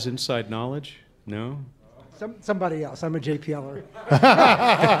 who has inside knowledge? No? Somebody else. I'm a JPLer.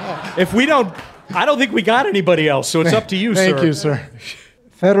 If we don't, I don't think we got anybody else, so it's up to you, Thank you, sir.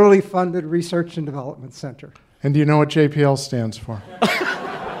 Federally funded Research and Development Center. And do you know what JPL stands for?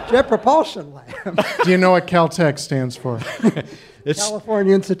 Jet Propulsion Lab. Do you know what Caltech stands for?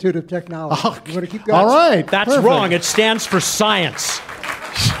 California Institute of Technology. You want to keep going? All right. That's perfect. wrong. It stands for science.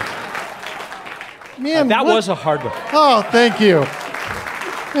 Man, that was a hard one. Oh, thank you.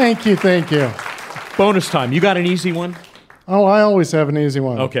 Thank you. Bonus time. You got an easy one? Oh, I always have an easy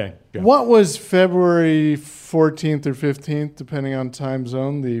one. Okay. Go. What was February 14th or 15th, depending on time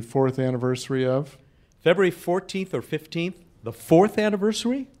zone, the 4th anniversary of? February 14th or 15th? The 4th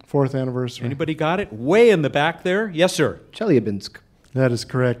anniversary? 4th anniversary. Anybody got it? Way in the back there. Yes, sir. Chelyabinsk. That is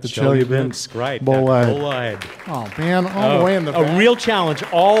correct. The Chelyabinsk, right. Bolide. Oh, man, all the way in the back. A real challenge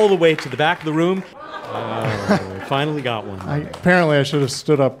all the way to the back of the room. We finally got one. Apparently, I should have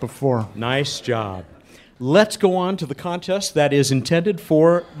stood up before. Nice job. Let's go on to the contest that is intended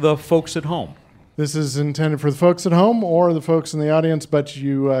for the folks at home. This is intended for the folks at home or the folks in the audience, but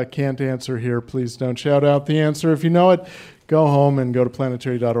you can't answer here. Please don't shout out the answer. If you know it, go home and go to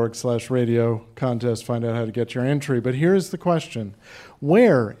planetary.org/radio contest, find out how to get your entry. But here's the question.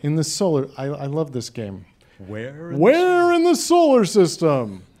 Where in the solar... I love this game. Where in the solar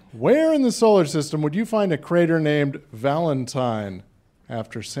system? Where in the solar system would you find a crater named Valentine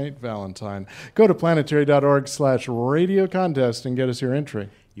after St. Valentine? Go to planetary.org/radio contest and get us your entry.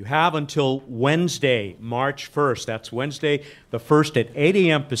 You have until Wednesday, March 1st. That's Wednesday the 1st at 8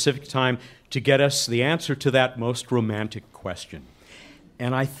 a.m. Pacific time to get us the answer to that most romantic question.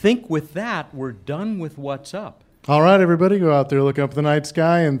 And I think with that, we're done with What's Up. All right, everybody, go out there, look up the night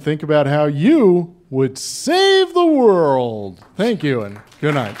sky, and think about how you would save the world. Thank you, and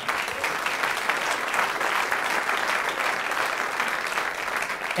good night.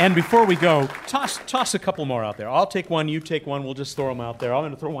 And before we go, toss a couple more out there. I'll take one, you take one, we'll just throw them out there. I'm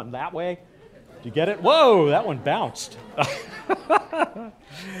going to throw one that way. Did you get it? Whoa, that one bounced.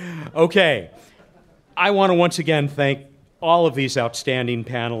 Okay. I want to once again thank all of these outstanding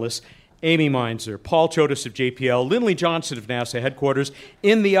panelists. Amy Mainzer, Paul Chodas of JPL, Lindley Johnson of NASA headquarters,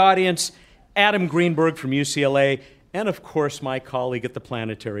 in the audience, Adam Greenberg from UCLA, and of course my colleague at the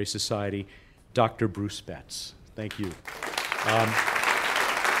Planetary Society, Dr. Bruce Betts. Thank you.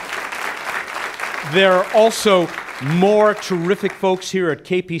 There are also more terrific folks here at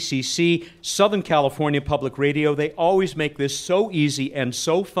KPCC, Southern California Public Radio. They always make this so easy and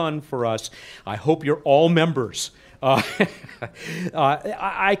so fun for us. I hope you're all members.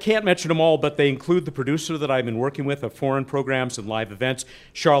 I can't mention them all, but they include the producer that I've been working with of foreign programs and live events,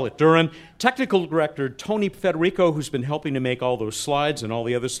 Charlotte Duran, technical director Tony Federico, who's been helping to make all those slides and all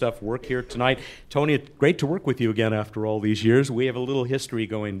the other stuff work here tonight. Tony, it's great to work with you again after all these years. We have a little history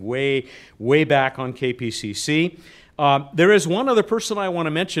going way, way back on KPCC. There is one other person I want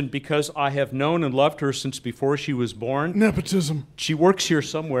to mention because I have known and loved her since before she was born. Nepotism. She works here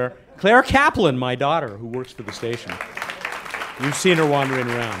somewhere. Claire Kaplan, my daughter, who works for the station. You've seen her wandering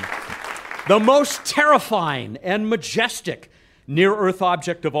around. The most terrifying and majestic near-Earth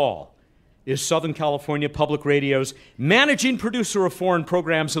object of all is Southern California Public Radio's managing producer of foreign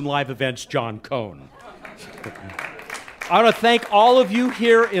programs and live events, John Cohn. I want to thank all of you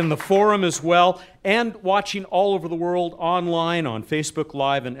here in the forum as well, and watching all over the world online, on Facebook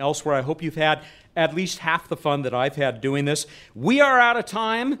Live and elsewhere. I hope you've had at least half the fun that I've had doing this. We are out of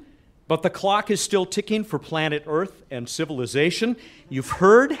time, but the clock is still ticking for planet Earth and civilization. You've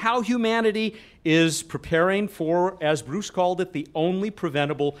heard how humanity is preparing for, as Bruce called it, the only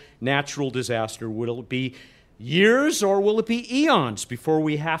preventable natural disaster. Will it be years or will it be eons before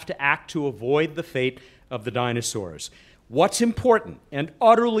we have to act to avoid the fate of the dinosaurs? What's important and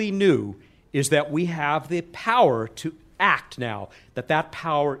utterly new is that we have the power to act now, that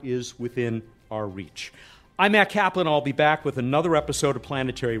power is within our reach. I'm Matt Kaplan. I'll be back with another episode of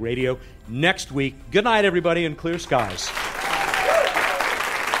Planetary Radio next week. Good night, everybody, and clear skies.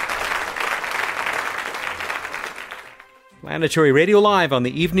 Planetary Radio Live on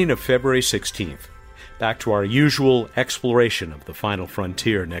the evening of February 16th. Back to our usual exploration of the final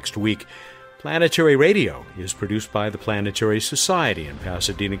frontier next week. Planetary Radio is produced by the Planetary Society in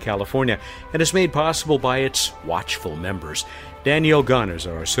Pasadena, California, and is made possible by its watchful members. Danielle Gunn is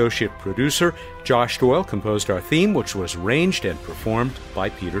our associate producer. Josh Doyle composed our theme, which was arranged and performed by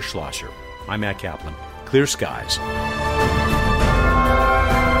Peter Schlosser. I'm Matt Kaplan. Clear skies.